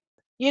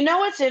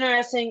 What's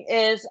interesting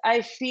is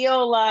I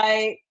feel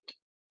like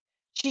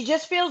she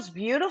just feels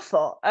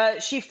beautiful.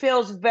 She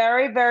feels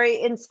very, very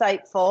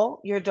insightful,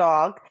 your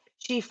dog.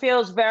 She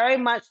feels very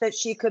much that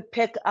she could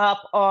pick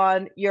up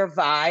on your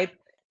vibe.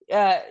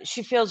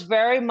 She feels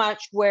very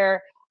much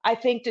where I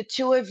think the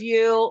two of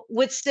you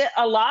would sit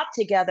a lot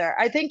together.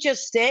 I think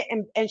just sit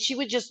and she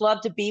would just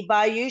love to be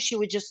by you. She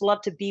would just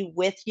love to be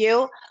with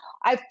you.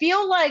 I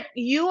feel like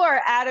you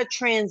are at a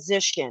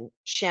transition,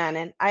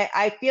 Shannon.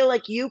 I feel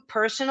like you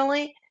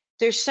personally,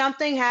 there's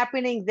something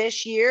happening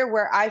this year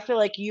where I feel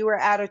like you are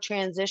at a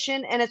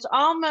transition, and it's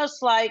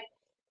almost like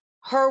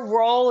her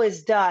role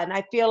is done.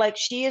 I feel like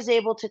she is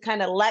able to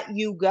kind of let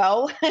you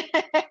go.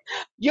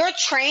 Your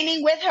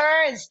training with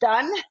her is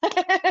done.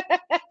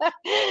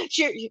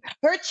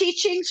 Her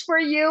teachings for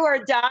you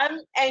are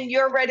done, and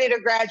you're ready to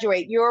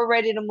graduate. You're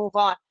ready to move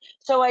on.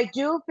 So I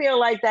do feel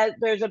like that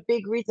there's a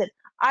big reason.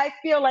 I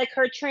feel like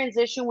her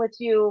transition with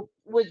you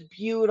was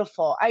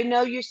beautiful. I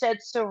know you said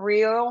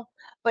surreal,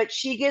 but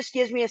she just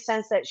gives me a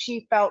sense that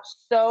she felt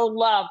so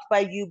loved by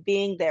you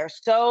being there,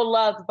 so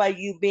loved by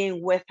you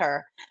being with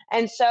her.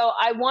 And so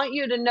I want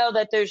you to know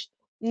that there's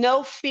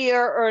no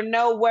fear or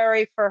no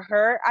worry for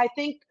her. I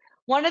think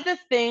one of the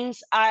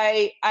things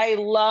I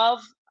love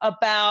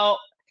about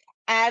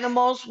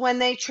animals when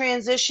they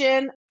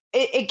transition,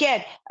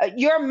 again,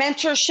 your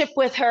mentorship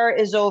with her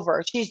is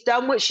over. She's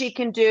done what she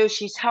can do.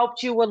 She's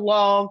helped you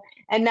along,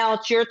 and now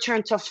it's your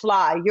turn to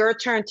fly, your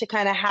turn to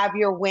kind of have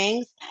your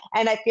wings.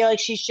 And I feel like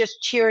she's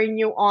just cheering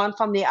you on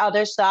from the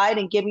other side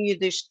and giving you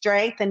the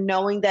strength and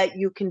knowing that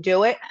you can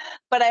do it.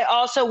 But I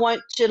also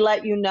want to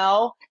let you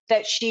know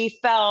that she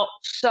felt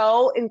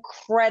so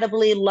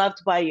incredibly loved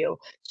by you.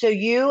 So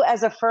you,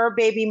 as a fur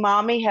baby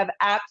mommy, have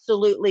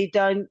absolutely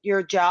done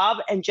your job.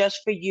 And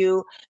just for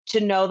you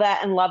to know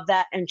that and love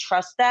that and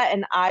trust that,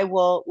 and I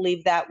will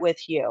leave that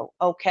with you.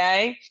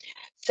 Okay.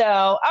 So,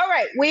 all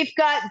right, we've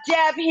got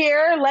Deb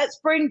here. Let's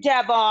bring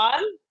Deb on.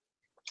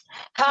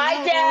 Hi,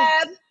 Hello.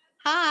 Deb.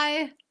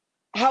 Hi,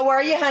 How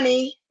are you,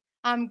 honey?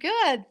 I'm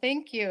good.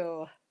 Thank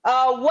you.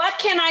 What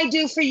can I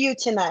do for you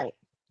tonight?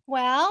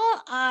 Well,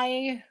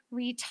 I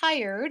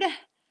retired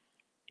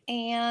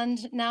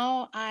and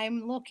now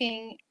I'm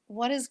looking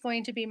what is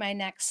going to be my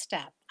next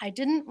step. I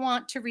didn't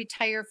want to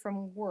retire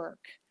from work.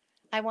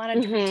 I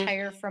wanted to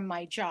retire from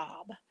my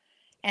job.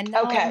 And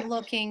now Okay. I'm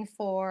looking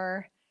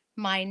for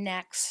my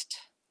next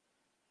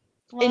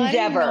I don't even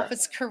know Endeavor. if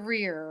it's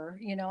career,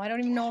 I don't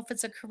even know if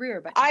it's a career,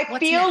 but I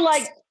what's feel next?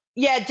 like,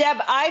 yeah, Deb,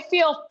 I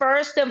feel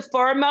first and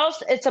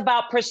foremost, it's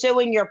about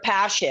pursuing your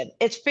passion.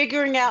 It's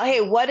figuring out,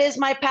 hey, what is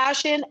my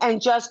passion?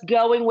 And just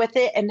going with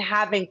it and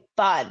having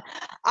fun.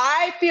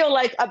 I feel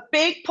like a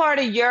big part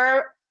of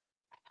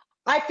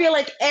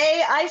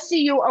I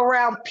see you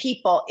around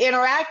people,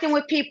 interacting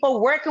with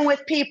people, working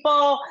with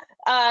people,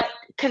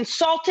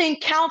 consulting,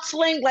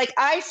 counseling. Like,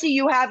 I see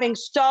you having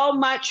so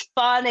much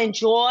fun and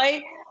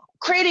joy,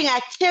 creating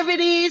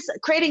activities,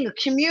 creating a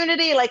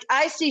community. Like,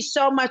 I see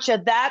so much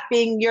of that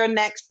being your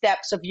next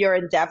steps of your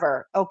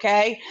endeavor.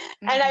 Okay.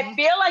 And I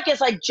feel like it's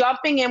like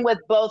jumping in with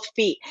both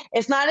feet.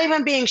 It's not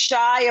even being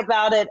shy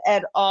about it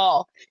at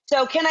all.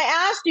 So can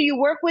I ask, do you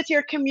work with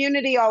your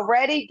community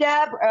already,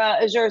 Deb?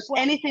 Is there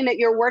anything that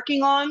you're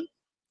working on?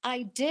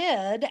 I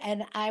did,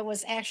 and I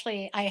was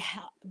actually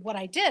what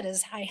I did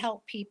is I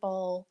help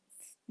people,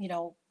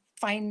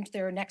 find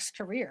their next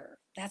career.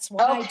 That's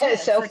what I did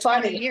so for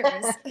 20 funny.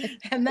 years.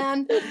 And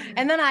then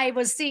I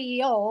was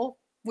CEO,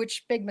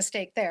 which big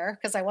mistake there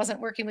because I wasn't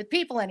working with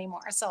people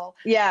anymore. So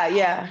yeah.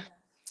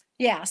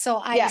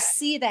 So I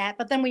see that,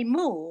 but then we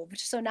moved.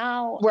 So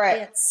now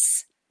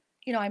it's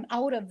I'm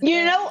out of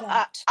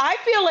I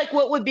feel like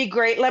what would be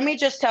great, let me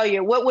just tell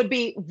you what would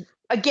be,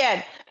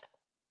 again,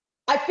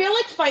 I feel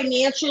like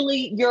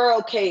financially you're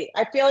okay.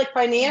 I feel like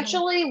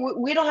financially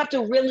we don't have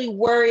to really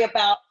worry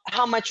about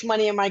how much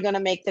money am I going to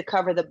make to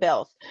cover the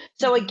bills.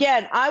 So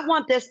again, I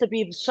want this to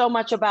be so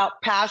much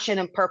about passion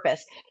and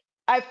purpose.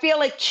 I feel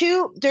like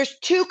there's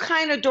two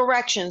kind of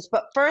directions,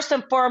 but first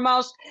and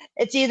foremost,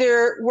 it's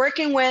either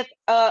working with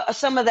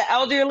some of the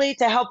elderly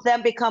to help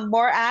them become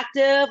more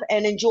active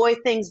and enjoy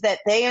things that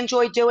they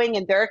enjoy doing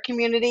in their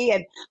community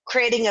and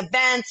creating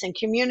events and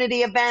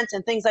community events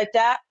and things like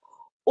that.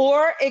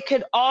 Or it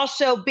could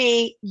also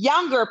be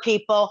younger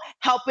people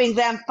helping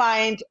them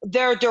find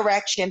their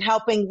direction,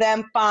 helping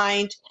them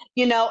find,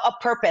 a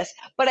purpose.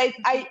 But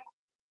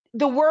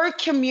the word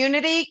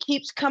community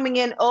keeps coming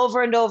in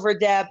over and over,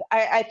 Deb.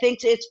 I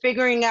think it's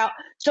figuring out.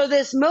 So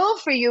this move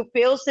for you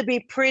feels to be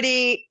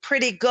pretty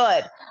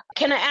good.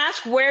 Can I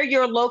ask where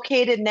you're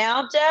located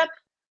now, Deb?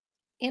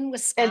 In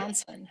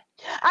Wisconsin.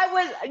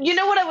 You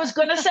know what I was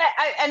going to say?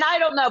 I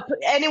don't know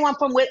anyone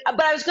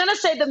but I was going to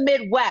say the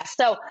Midwest.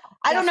 So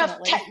I don't know.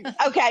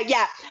 Okay.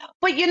 Yeah.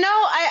 But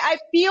I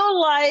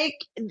feel like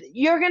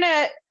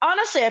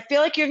honestly, I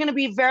feel like you're going to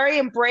be very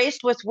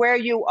embraced with where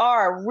you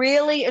are.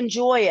 Really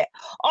enjoy it.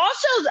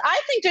 Also, I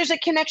think there's a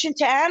connection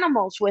to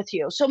animals with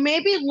you. So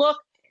maybe look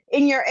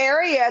in your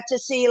area to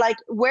see like,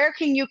 where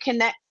can you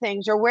connect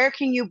things or where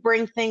can you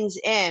bring things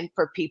in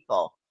for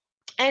people?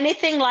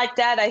 Anything like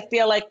that, I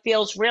feel like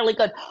feels really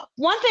good.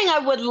 One thing I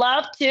would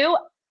love to,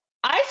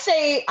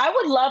 I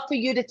would love for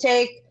you to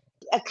take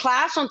a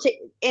class on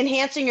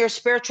enhancing your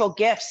spiritual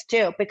gifts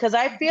too, because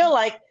I feel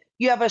like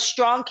you have a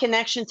strong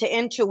connection to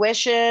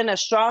intuition, a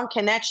strong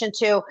connection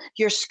to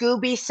your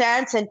Scooby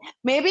sense. And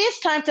maybe it's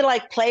time to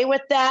like play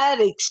with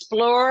that,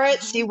 explore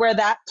it, see where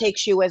that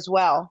takes you as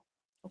well.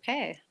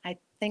 Okay. I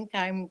think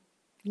I'm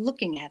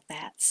looking at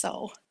that.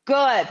 So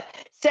good.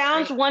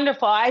 Sounds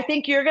wonderful. I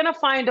think you're going to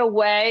find a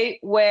way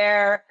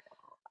where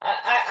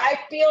I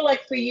feel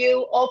like for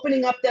you,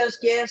 opening up those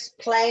gifts,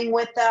 playing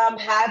with them,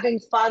 having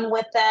fun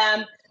with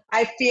them,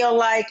 I feel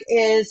like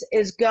is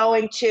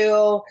going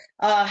to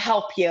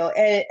help you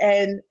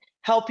and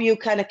help you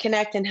kind of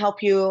connect and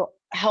help you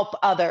help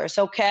others.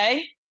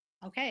 Okay.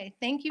 Okay.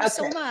 Thank you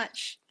so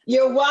much.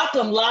 You're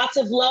welcome. Lots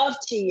of love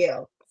to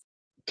you.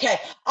 Okay.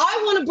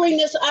 I want to bring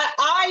this.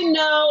 I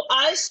know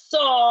I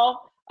saw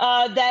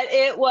that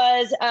it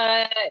was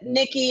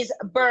Nikki's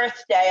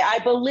birthday. I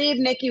believe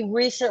Nikki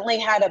recently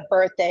had a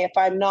birthday, if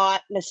I'm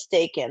not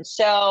mistaken.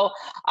 So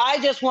I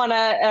just want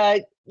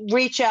to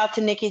reach out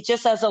to Nikki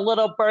just as a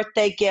little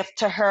birthday gift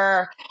to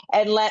her,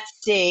 and let's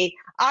see.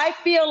 I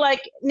feel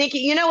like, Nikki,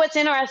 you know what's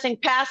interesting?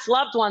 Past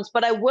loved ones,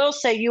 but I will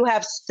say you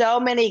have so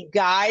many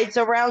guides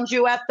around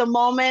you at the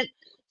moment.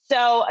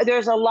 So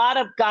there's a lot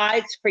of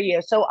guides for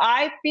you. So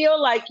I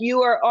feel like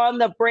you are on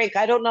the brink.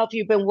 I don't know if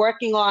you've been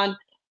working on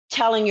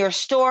telling your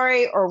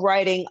story or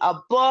writing a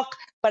book,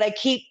 but I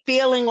keep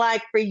feeling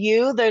like for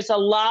you, there's a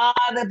lot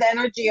of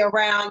energy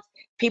around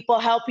people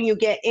helping you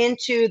get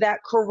into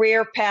that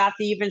career path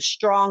even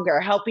stronger,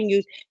 helping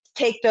you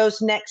take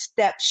those next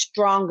steps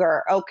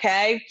stronger,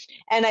 okay?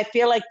 And I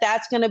feel like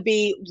that's going to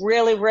be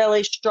really,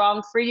 really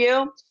strong for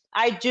you.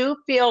 I do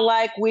feel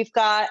like we've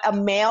got a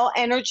male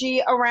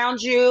energy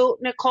around you,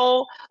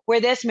 Nicole,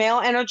 where this male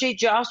energy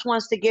just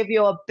wants to give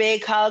you a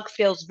big hug,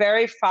 feels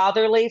very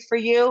fatherly for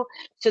you.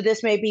 So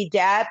this may be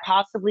dad,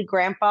 possibly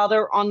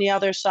grandfather on the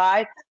other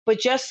side, but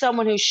just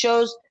someone who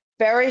shows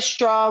very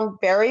strong,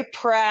 very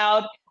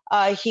proud.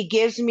 He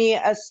gives me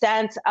a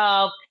sense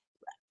of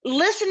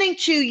listening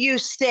to you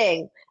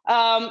sing.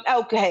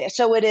 Okay,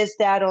 so it is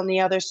dad on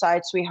the other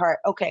side, sweetheart.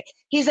 Okay.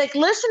 He's like,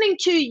 listening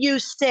to you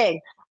sing.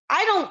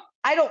 I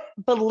don't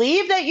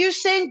believe that you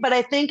sing, but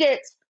I think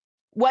it's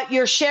what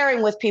you're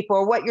sharing with people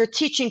or what you're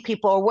teaching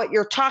people or what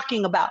you're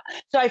talking about.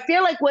 So I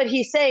feel like what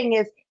he's saying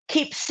is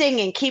keep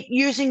singing, keep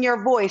using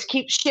your voice,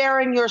 keep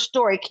sharing your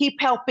story, keep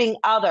helping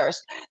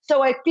others.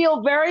 So I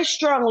feel very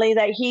strongly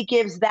that he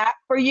gives that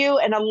for you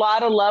and a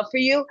lot of love for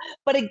you.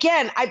 But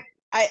again,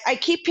 I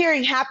keep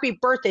hearing happy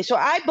birthday. So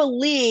I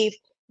believe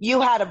you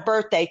had a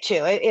birthday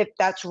too, if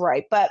that's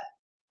right. But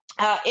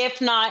if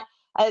not,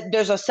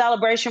 there's a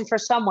celebration for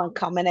someone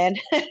coming in.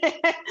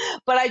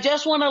 But I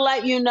just want to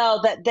let you know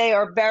that they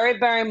are very,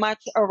 very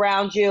much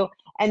around you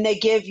and they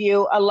give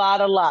you a lot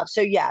of love.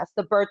 So yes,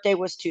 the birthday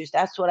was Tuesday.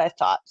 That's what I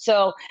thought.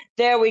 So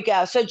there we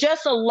go. So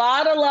just a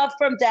lot of love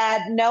from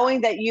dad,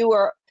 knowing that you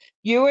are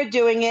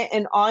doing it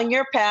and on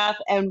your path,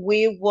 and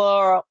we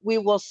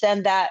will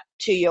send that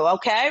to you.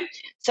 Okay.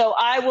 So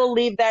I will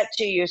leave that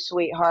to you,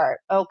 sweetheart.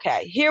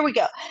 Okay, here we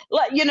go.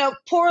 You know,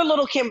 poor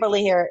little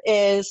Kimberly here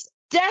is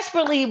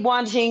desperately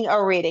wanting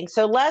a reading.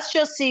 So let's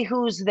just see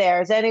who's there.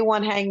 Is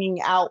anyone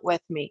hanging out with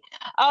me?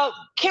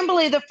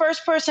 Kimberly, the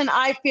first person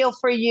I feel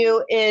for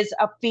you is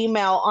a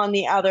female on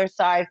the other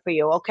side for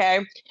you,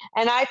 okay?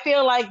 And I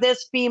feel like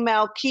this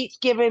female keeps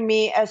giving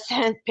me a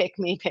sense, pick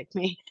me.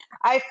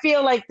 I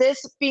feel like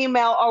this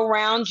female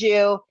around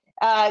you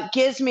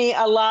gives me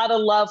a lot of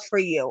love for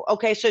you,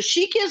 okay? So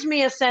she gives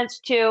me a sense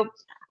too.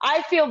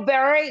 I feel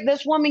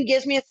this woman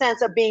gives me a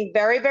sense of being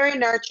very, very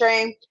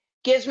nurturing,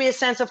 gives me a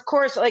sense, of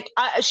course, like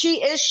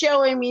she is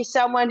showing me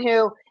someone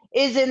who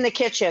is in the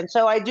kitchen.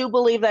 So I do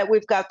believe that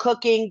we've got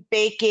cooking,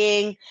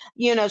 baking,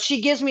 you know, she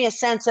gives me a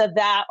sense of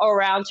that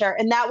around her.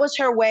 And that was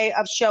her way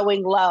of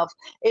showing love.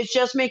 It's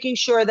just making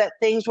sure that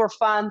things were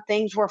fun,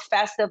 things were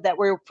festive, that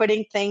we were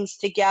putting things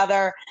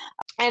together.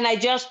 And I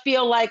just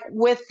feel like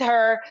with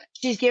her,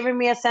 she's giving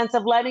me a sense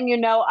of letting you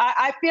know,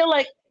 I feel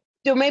like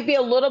there may be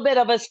a little bit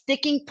of a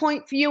sticking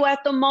point for you at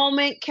the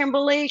moment,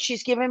 Kimberly.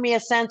 She's giving me a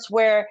sense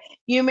where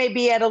you may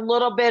be at a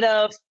little bit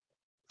of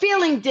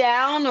feeling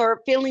down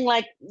or feeling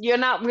like you're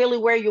not really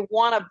where you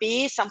want to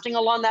be, something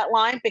along that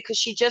line, because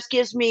she just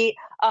gives me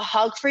a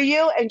hug for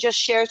you and just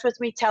shares with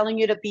me, telling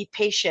you to be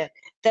patient,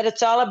 that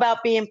it's all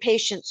about being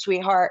patient,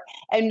 sweetheart,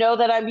 and know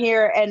that I'm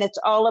here, and it's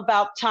all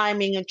about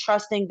timing and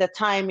trusting the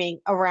timing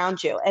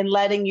around you and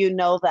letting you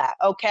know that,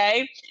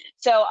 okay?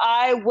 So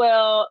I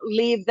will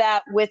leave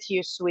that with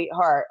you,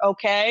 sweetheart,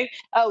 okay?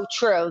 Oh,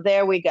 true.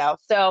 There we go.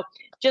 So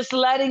just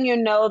letting you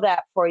know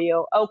that for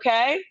you,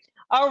 okay?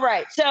 All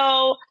right.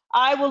 So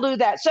I will do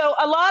that. So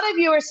a lot of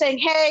you are saying,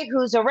 hey,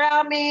 who's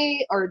around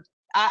me? Or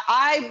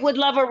I would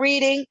love a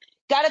reading.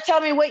 Got to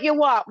tell me what you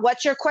want.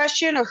 What's your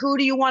question, or who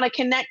do you want to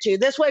connect to?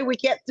 This way we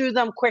get through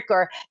them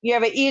quicker. You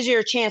have an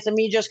easier chance of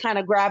me just kind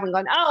of grabbing,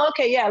 going, oh,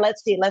 okay, yeah,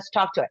 let's see. Let's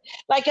talk to it.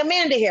 Like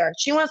Amanda here.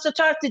 She wants to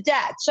talk to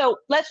dad. So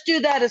let's do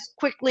that as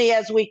quickly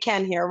as we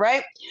can here,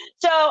 right?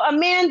 So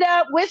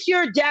Amanda, with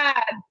your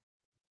dad,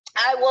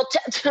 I will.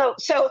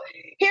 So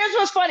here's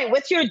what's funny.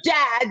 With your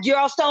dad, you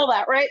all saw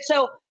that, right?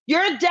 So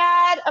your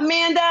dad,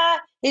 Amanda,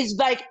 is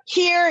like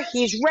here.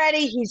 He's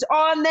ready. He's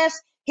on this.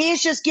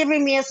 He's just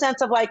giving me a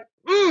sense of like,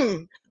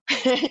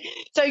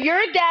 So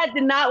your dad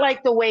did not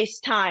like to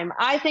waste time.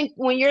 I think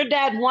when your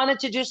dad wanted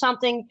to do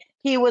something,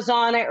 he was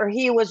on it or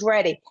he was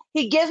ready.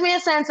 He gives me a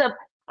sense of,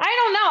 I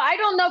don't know. I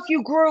don't know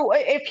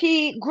if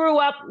he grew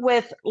up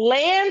with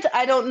land.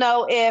 I don't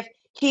know if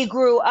he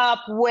grew up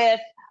with,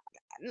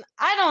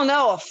 I don't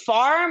know, a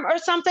farm or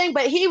something,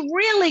 but he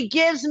really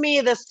gives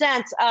me the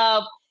sense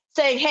of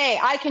saying, hey,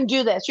 I can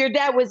do this. Your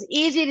dad was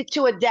easy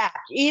to adapt,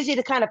 easy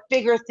to kind of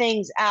figure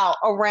things out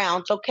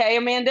around. Okay,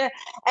 Amanda?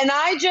 And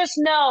I just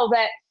know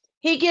that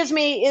he gives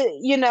me,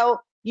 you know,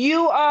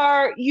 you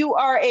are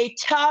a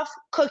tough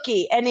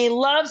cookie, and he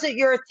loves that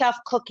you're a tough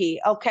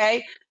cookie.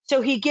 Okay.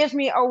 So he gives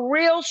me a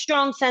real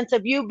strong sense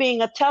of you being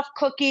a tough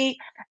cookie,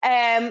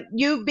 and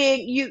you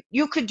being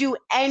you could do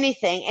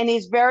anything. And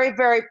he's very,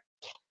 very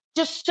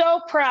just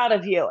so proud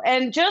of you.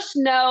 And just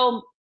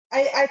know,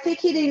 I think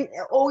he didn't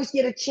always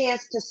get a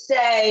chance to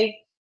say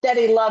that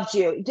he loved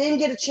you. He didn't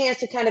get a chance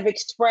to kind of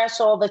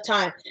express all the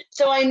time.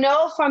 So I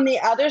know from the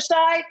other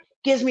side,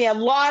 gives me a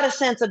lot of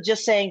sense of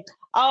just saying,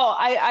 oh,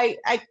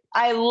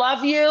 I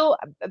love you.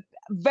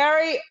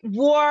 Very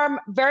warm,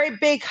 very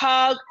big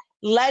hug,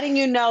 letting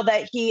you know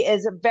that he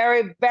is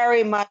very,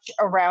 very much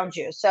around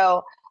you.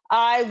 So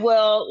I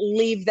will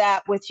leave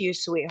that with you,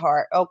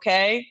 sweetheart.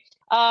 Okay.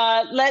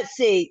 Let's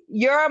see.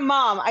 Your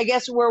mom. I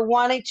guess we're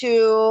wanting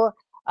to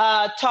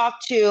talk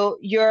to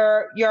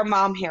your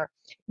mom here.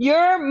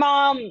 Your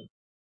mom.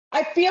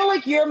 I feel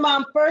like your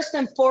mom, first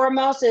and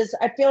foremost,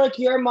 I feel like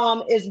your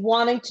mom is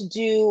wanting to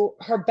do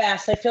her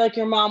best. I feel like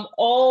your mom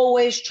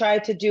always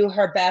tried to do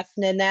her best,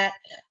 Nanette.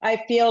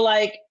 I feel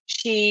like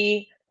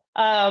she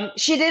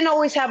didn't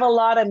always have a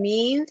lot of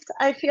means.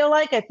 I feel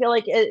like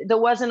there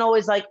wasn't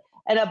always like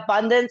an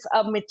abundance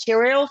of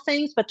material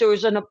things, but there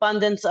was an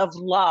abundance of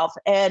love,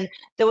 and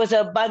there was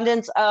an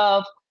abundance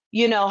of,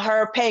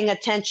 her paying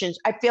attention.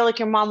 I feel like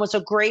your mom was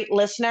a great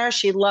listener.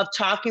 She loved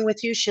talking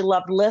with you. She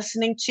loved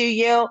listening to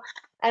you.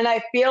 And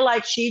I feel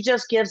like she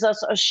just gives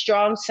us a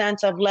strong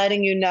sense of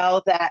letting you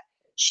know that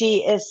she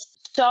is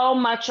so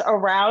much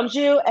around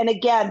you. And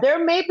again,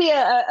 there may be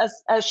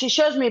she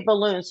shows me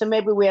balloons. So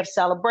maybe we have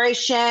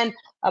celebration,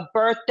 a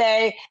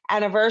birthday,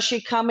 anniversary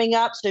coming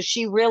up. So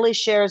she really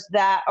shares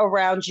that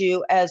around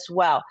you as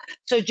well.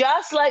 So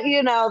just let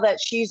you know that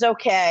she's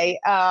okay.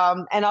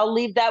 And I'll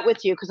leave that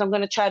with you because I'm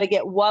going to try to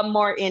get one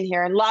more in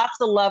here. And lots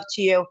of love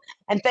to you.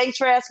 And thanks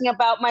for asking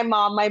about my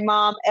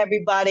mom,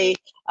 everybody.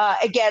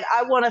 Again,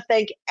 I want to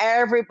thank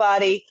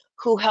everybody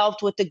who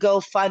helped with the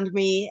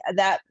GoFundMe.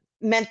 That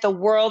meant the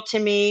world to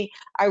me.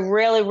 I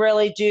really,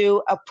 really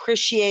do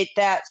appreciate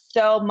that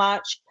so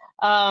much.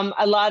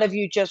 A lot of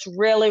you just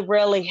really,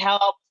 really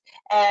helped.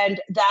 And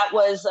that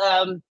was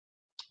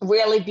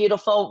really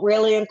beautiful,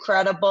 really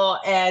incredible.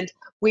 And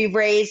we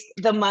raised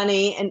the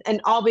money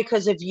and all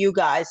because of you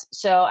guys.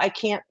 So I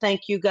can't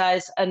thank you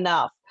guys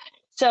enough.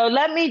 So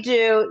let me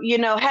do,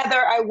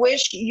 Heather, I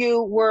wish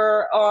you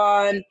were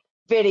on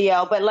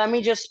video, but let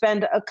me just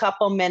spend a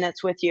couple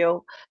minutes with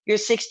you. Your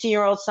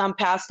 16-year-old son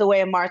passed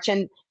away in March.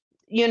 And,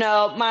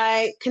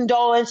 my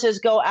condolences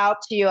go out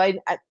to you.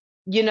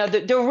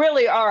 There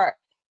really are.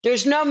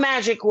 There's no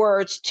magic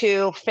words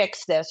to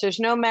fix this.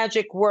 There's no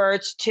magic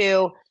words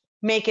to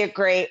make it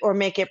great or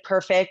make it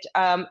perfect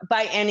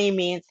by any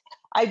means.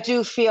 I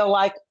feel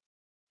like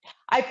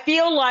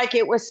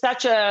it was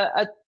such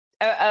a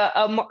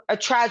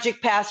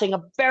tragic passing,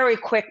 a very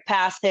quick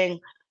passing.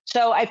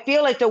 So I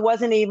feel like there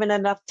wasn't even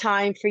enough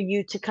time for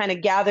you to kind of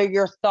gather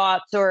your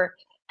thoughts or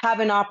have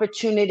an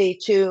opportunity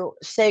to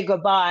say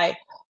goodbye.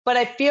 But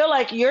I feel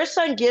like your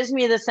son gives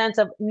me the sense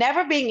of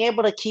never being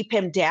able to keep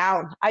him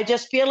down. I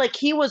just feel like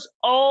he was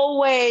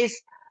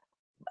always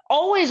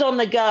on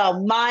the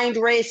go, mind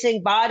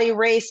racing, body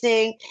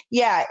racing.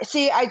 Yeah.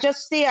 I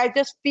just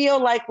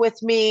feel like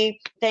with me,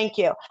 thank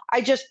you.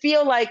 I just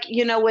feel like,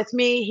 with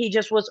me, he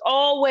just was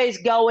always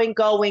going,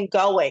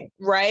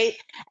 right?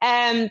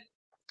 And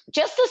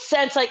just a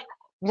sense like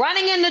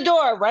running in the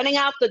door, running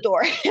out the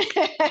door.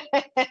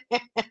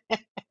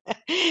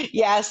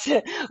 Yes,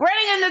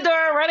 running in the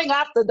door, running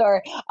out the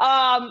door.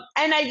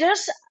 And I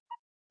just,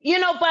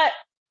 but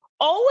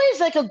always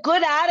like a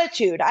good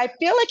attitude. I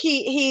feel like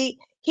he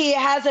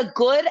has a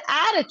good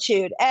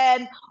attitude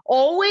and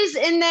always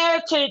in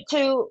there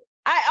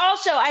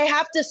I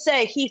have to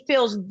say he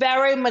feels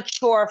very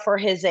mature for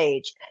his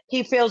age.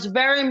 He feels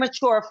very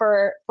mature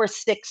for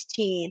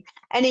 16.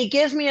 And he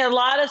gives me a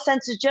lot of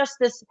sense of just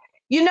this,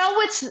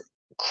 what's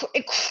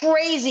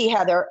crazy,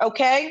 Heather,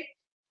 okay?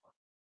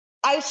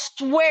 I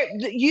swear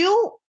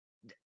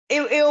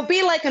it'll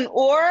be like an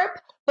orb,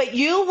 but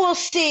you will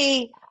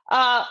see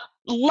a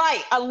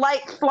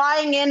light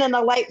flying in and a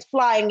light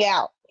flying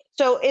out.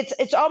 So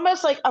it's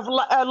almost like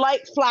a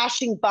light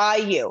flashing by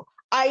you.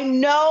 I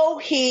know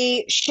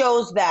he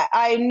shows that.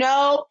 I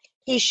know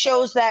he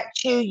shows that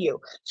to you.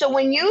 So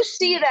when you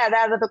see that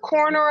out of the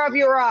corner of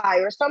your eye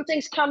or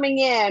something's coming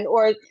in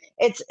or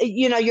it's,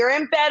 you're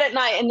in bed at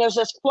night and there's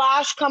this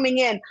flash coming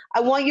in,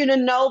 I want you to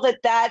know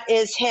that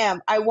is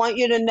him. I want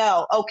you to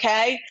know,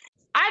 okay?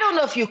 I don't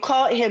know if you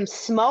call him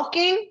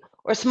smoking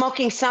or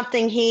smoking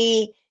something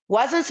he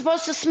wasn't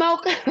supposed to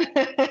smoke,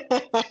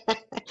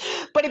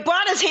 but he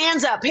brought his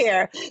hands up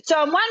here. So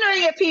I'm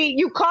wondering if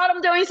you caught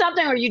him doing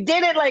something or you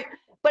did it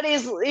but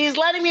he's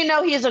letting me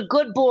know he's a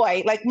good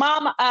boy. Like,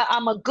 Mom,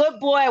 I'm a good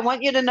boy. I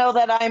want you to know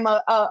that I'm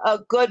a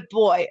good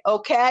boy,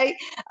 okay?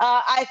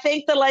 I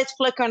think the lights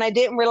flicker and I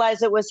didn't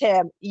realize it was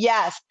him.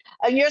 Yes.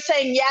 And you're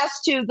saying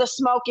yes to the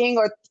smoking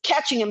or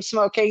catching him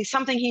smoking,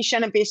 something he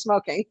shouldn't be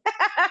smoking.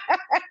 I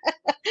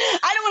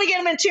don't want to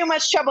get him in too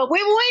much trouble. We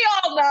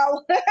all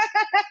know.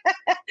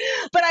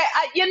 But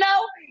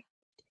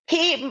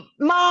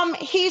Mom,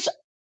 he's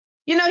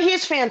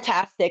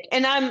fantastic.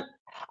 And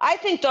I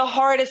think the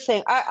hardest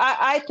thing,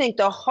 I think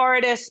the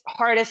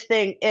hardest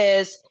thing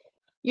is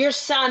your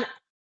son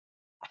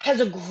has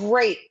a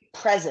great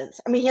presence.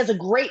 I mean, he has a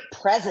great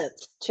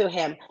presence to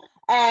him.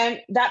 And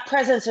that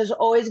presence is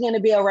always going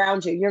to be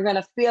around you. You're going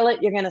to feel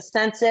it. You're going to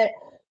sense it.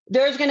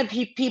 There's going to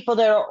be people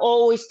that are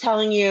always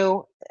telling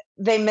you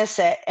they miss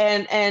it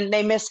and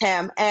they miss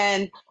him.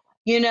 And,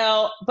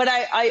 but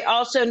I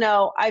also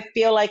know, I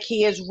feel like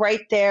he is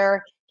right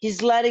there.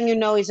 He's letting you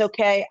know he's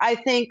okay. I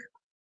think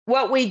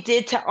what we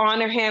did to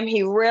honor him,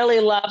 he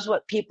really loves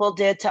what people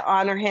did to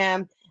honor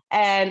him.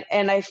 And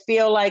I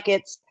feel like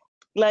it's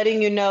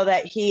letting you know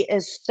that he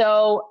is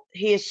so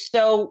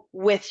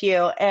with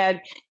you,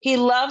 and he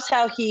loves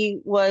how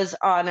he was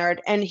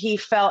honored, and he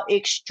felt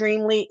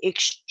extremely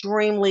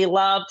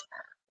loved.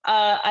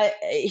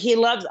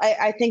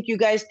 I think you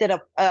guys did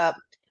a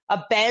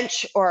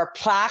bench or a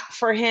plaque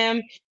for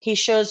him. He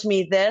shows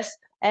me this,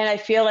 and I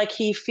feel like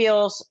he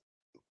feels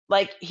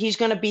like he's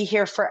going to be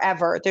here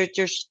forever.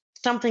 There's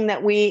something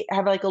that we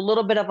have, like a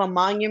little bit of a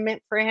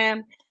monument for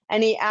him.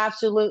 And he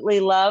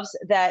absolutely loves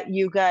that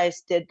you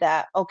guys did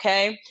that,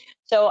 okay?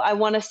 So I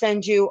want to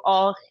send you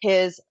all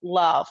his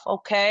love,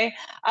 okay?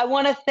 I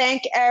want to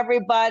thank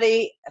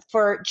everybody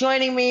for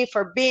joining me,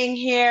 for being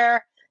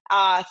here.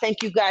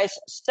 Thank you guys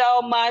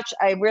so much.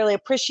 I really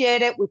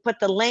appreciate it. We put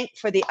the link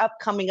for the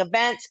upcoming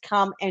events.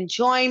 Come and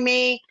join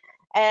me.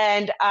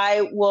 And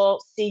I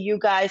will see you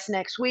guys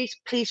next week.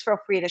 Please feel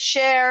free to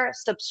share,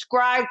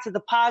 subscribe to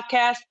the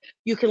podcast.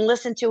 You can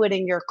listen to it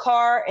in your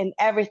car and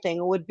everything.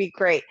 It would be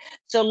great.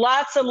 So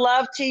lots of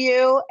love to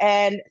you.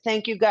 And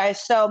thank you guys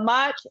so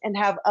much. And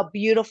have a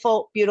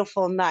beautiful,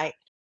 beautiful night.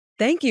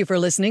 Thank you for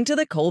listening to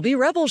the Colby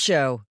Rebel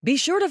Show. Be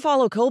sure to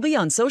follow Colby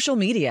on social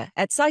media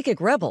at Psychic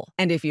Rebel.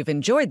 And if you've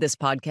enjoyed this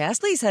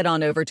podcast, please head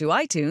on over to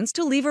iTunes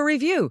to leave a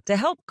review to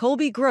help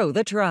Colby grow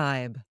the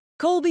tribe.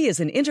 Colby is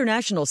an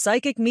international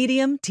psychic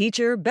medium,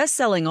 teacher,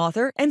 best-selling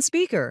author, and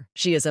speaker.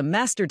 She is a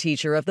master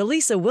teacher of the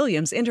Lisa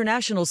Williams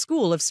International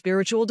School of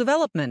Spiritual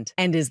Development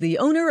and is the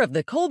owner of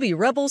the Colby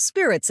Rebel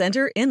Spirit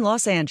Center in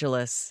Los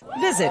Angeles.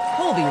 Visit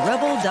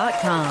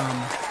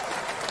ColbyRebel.com.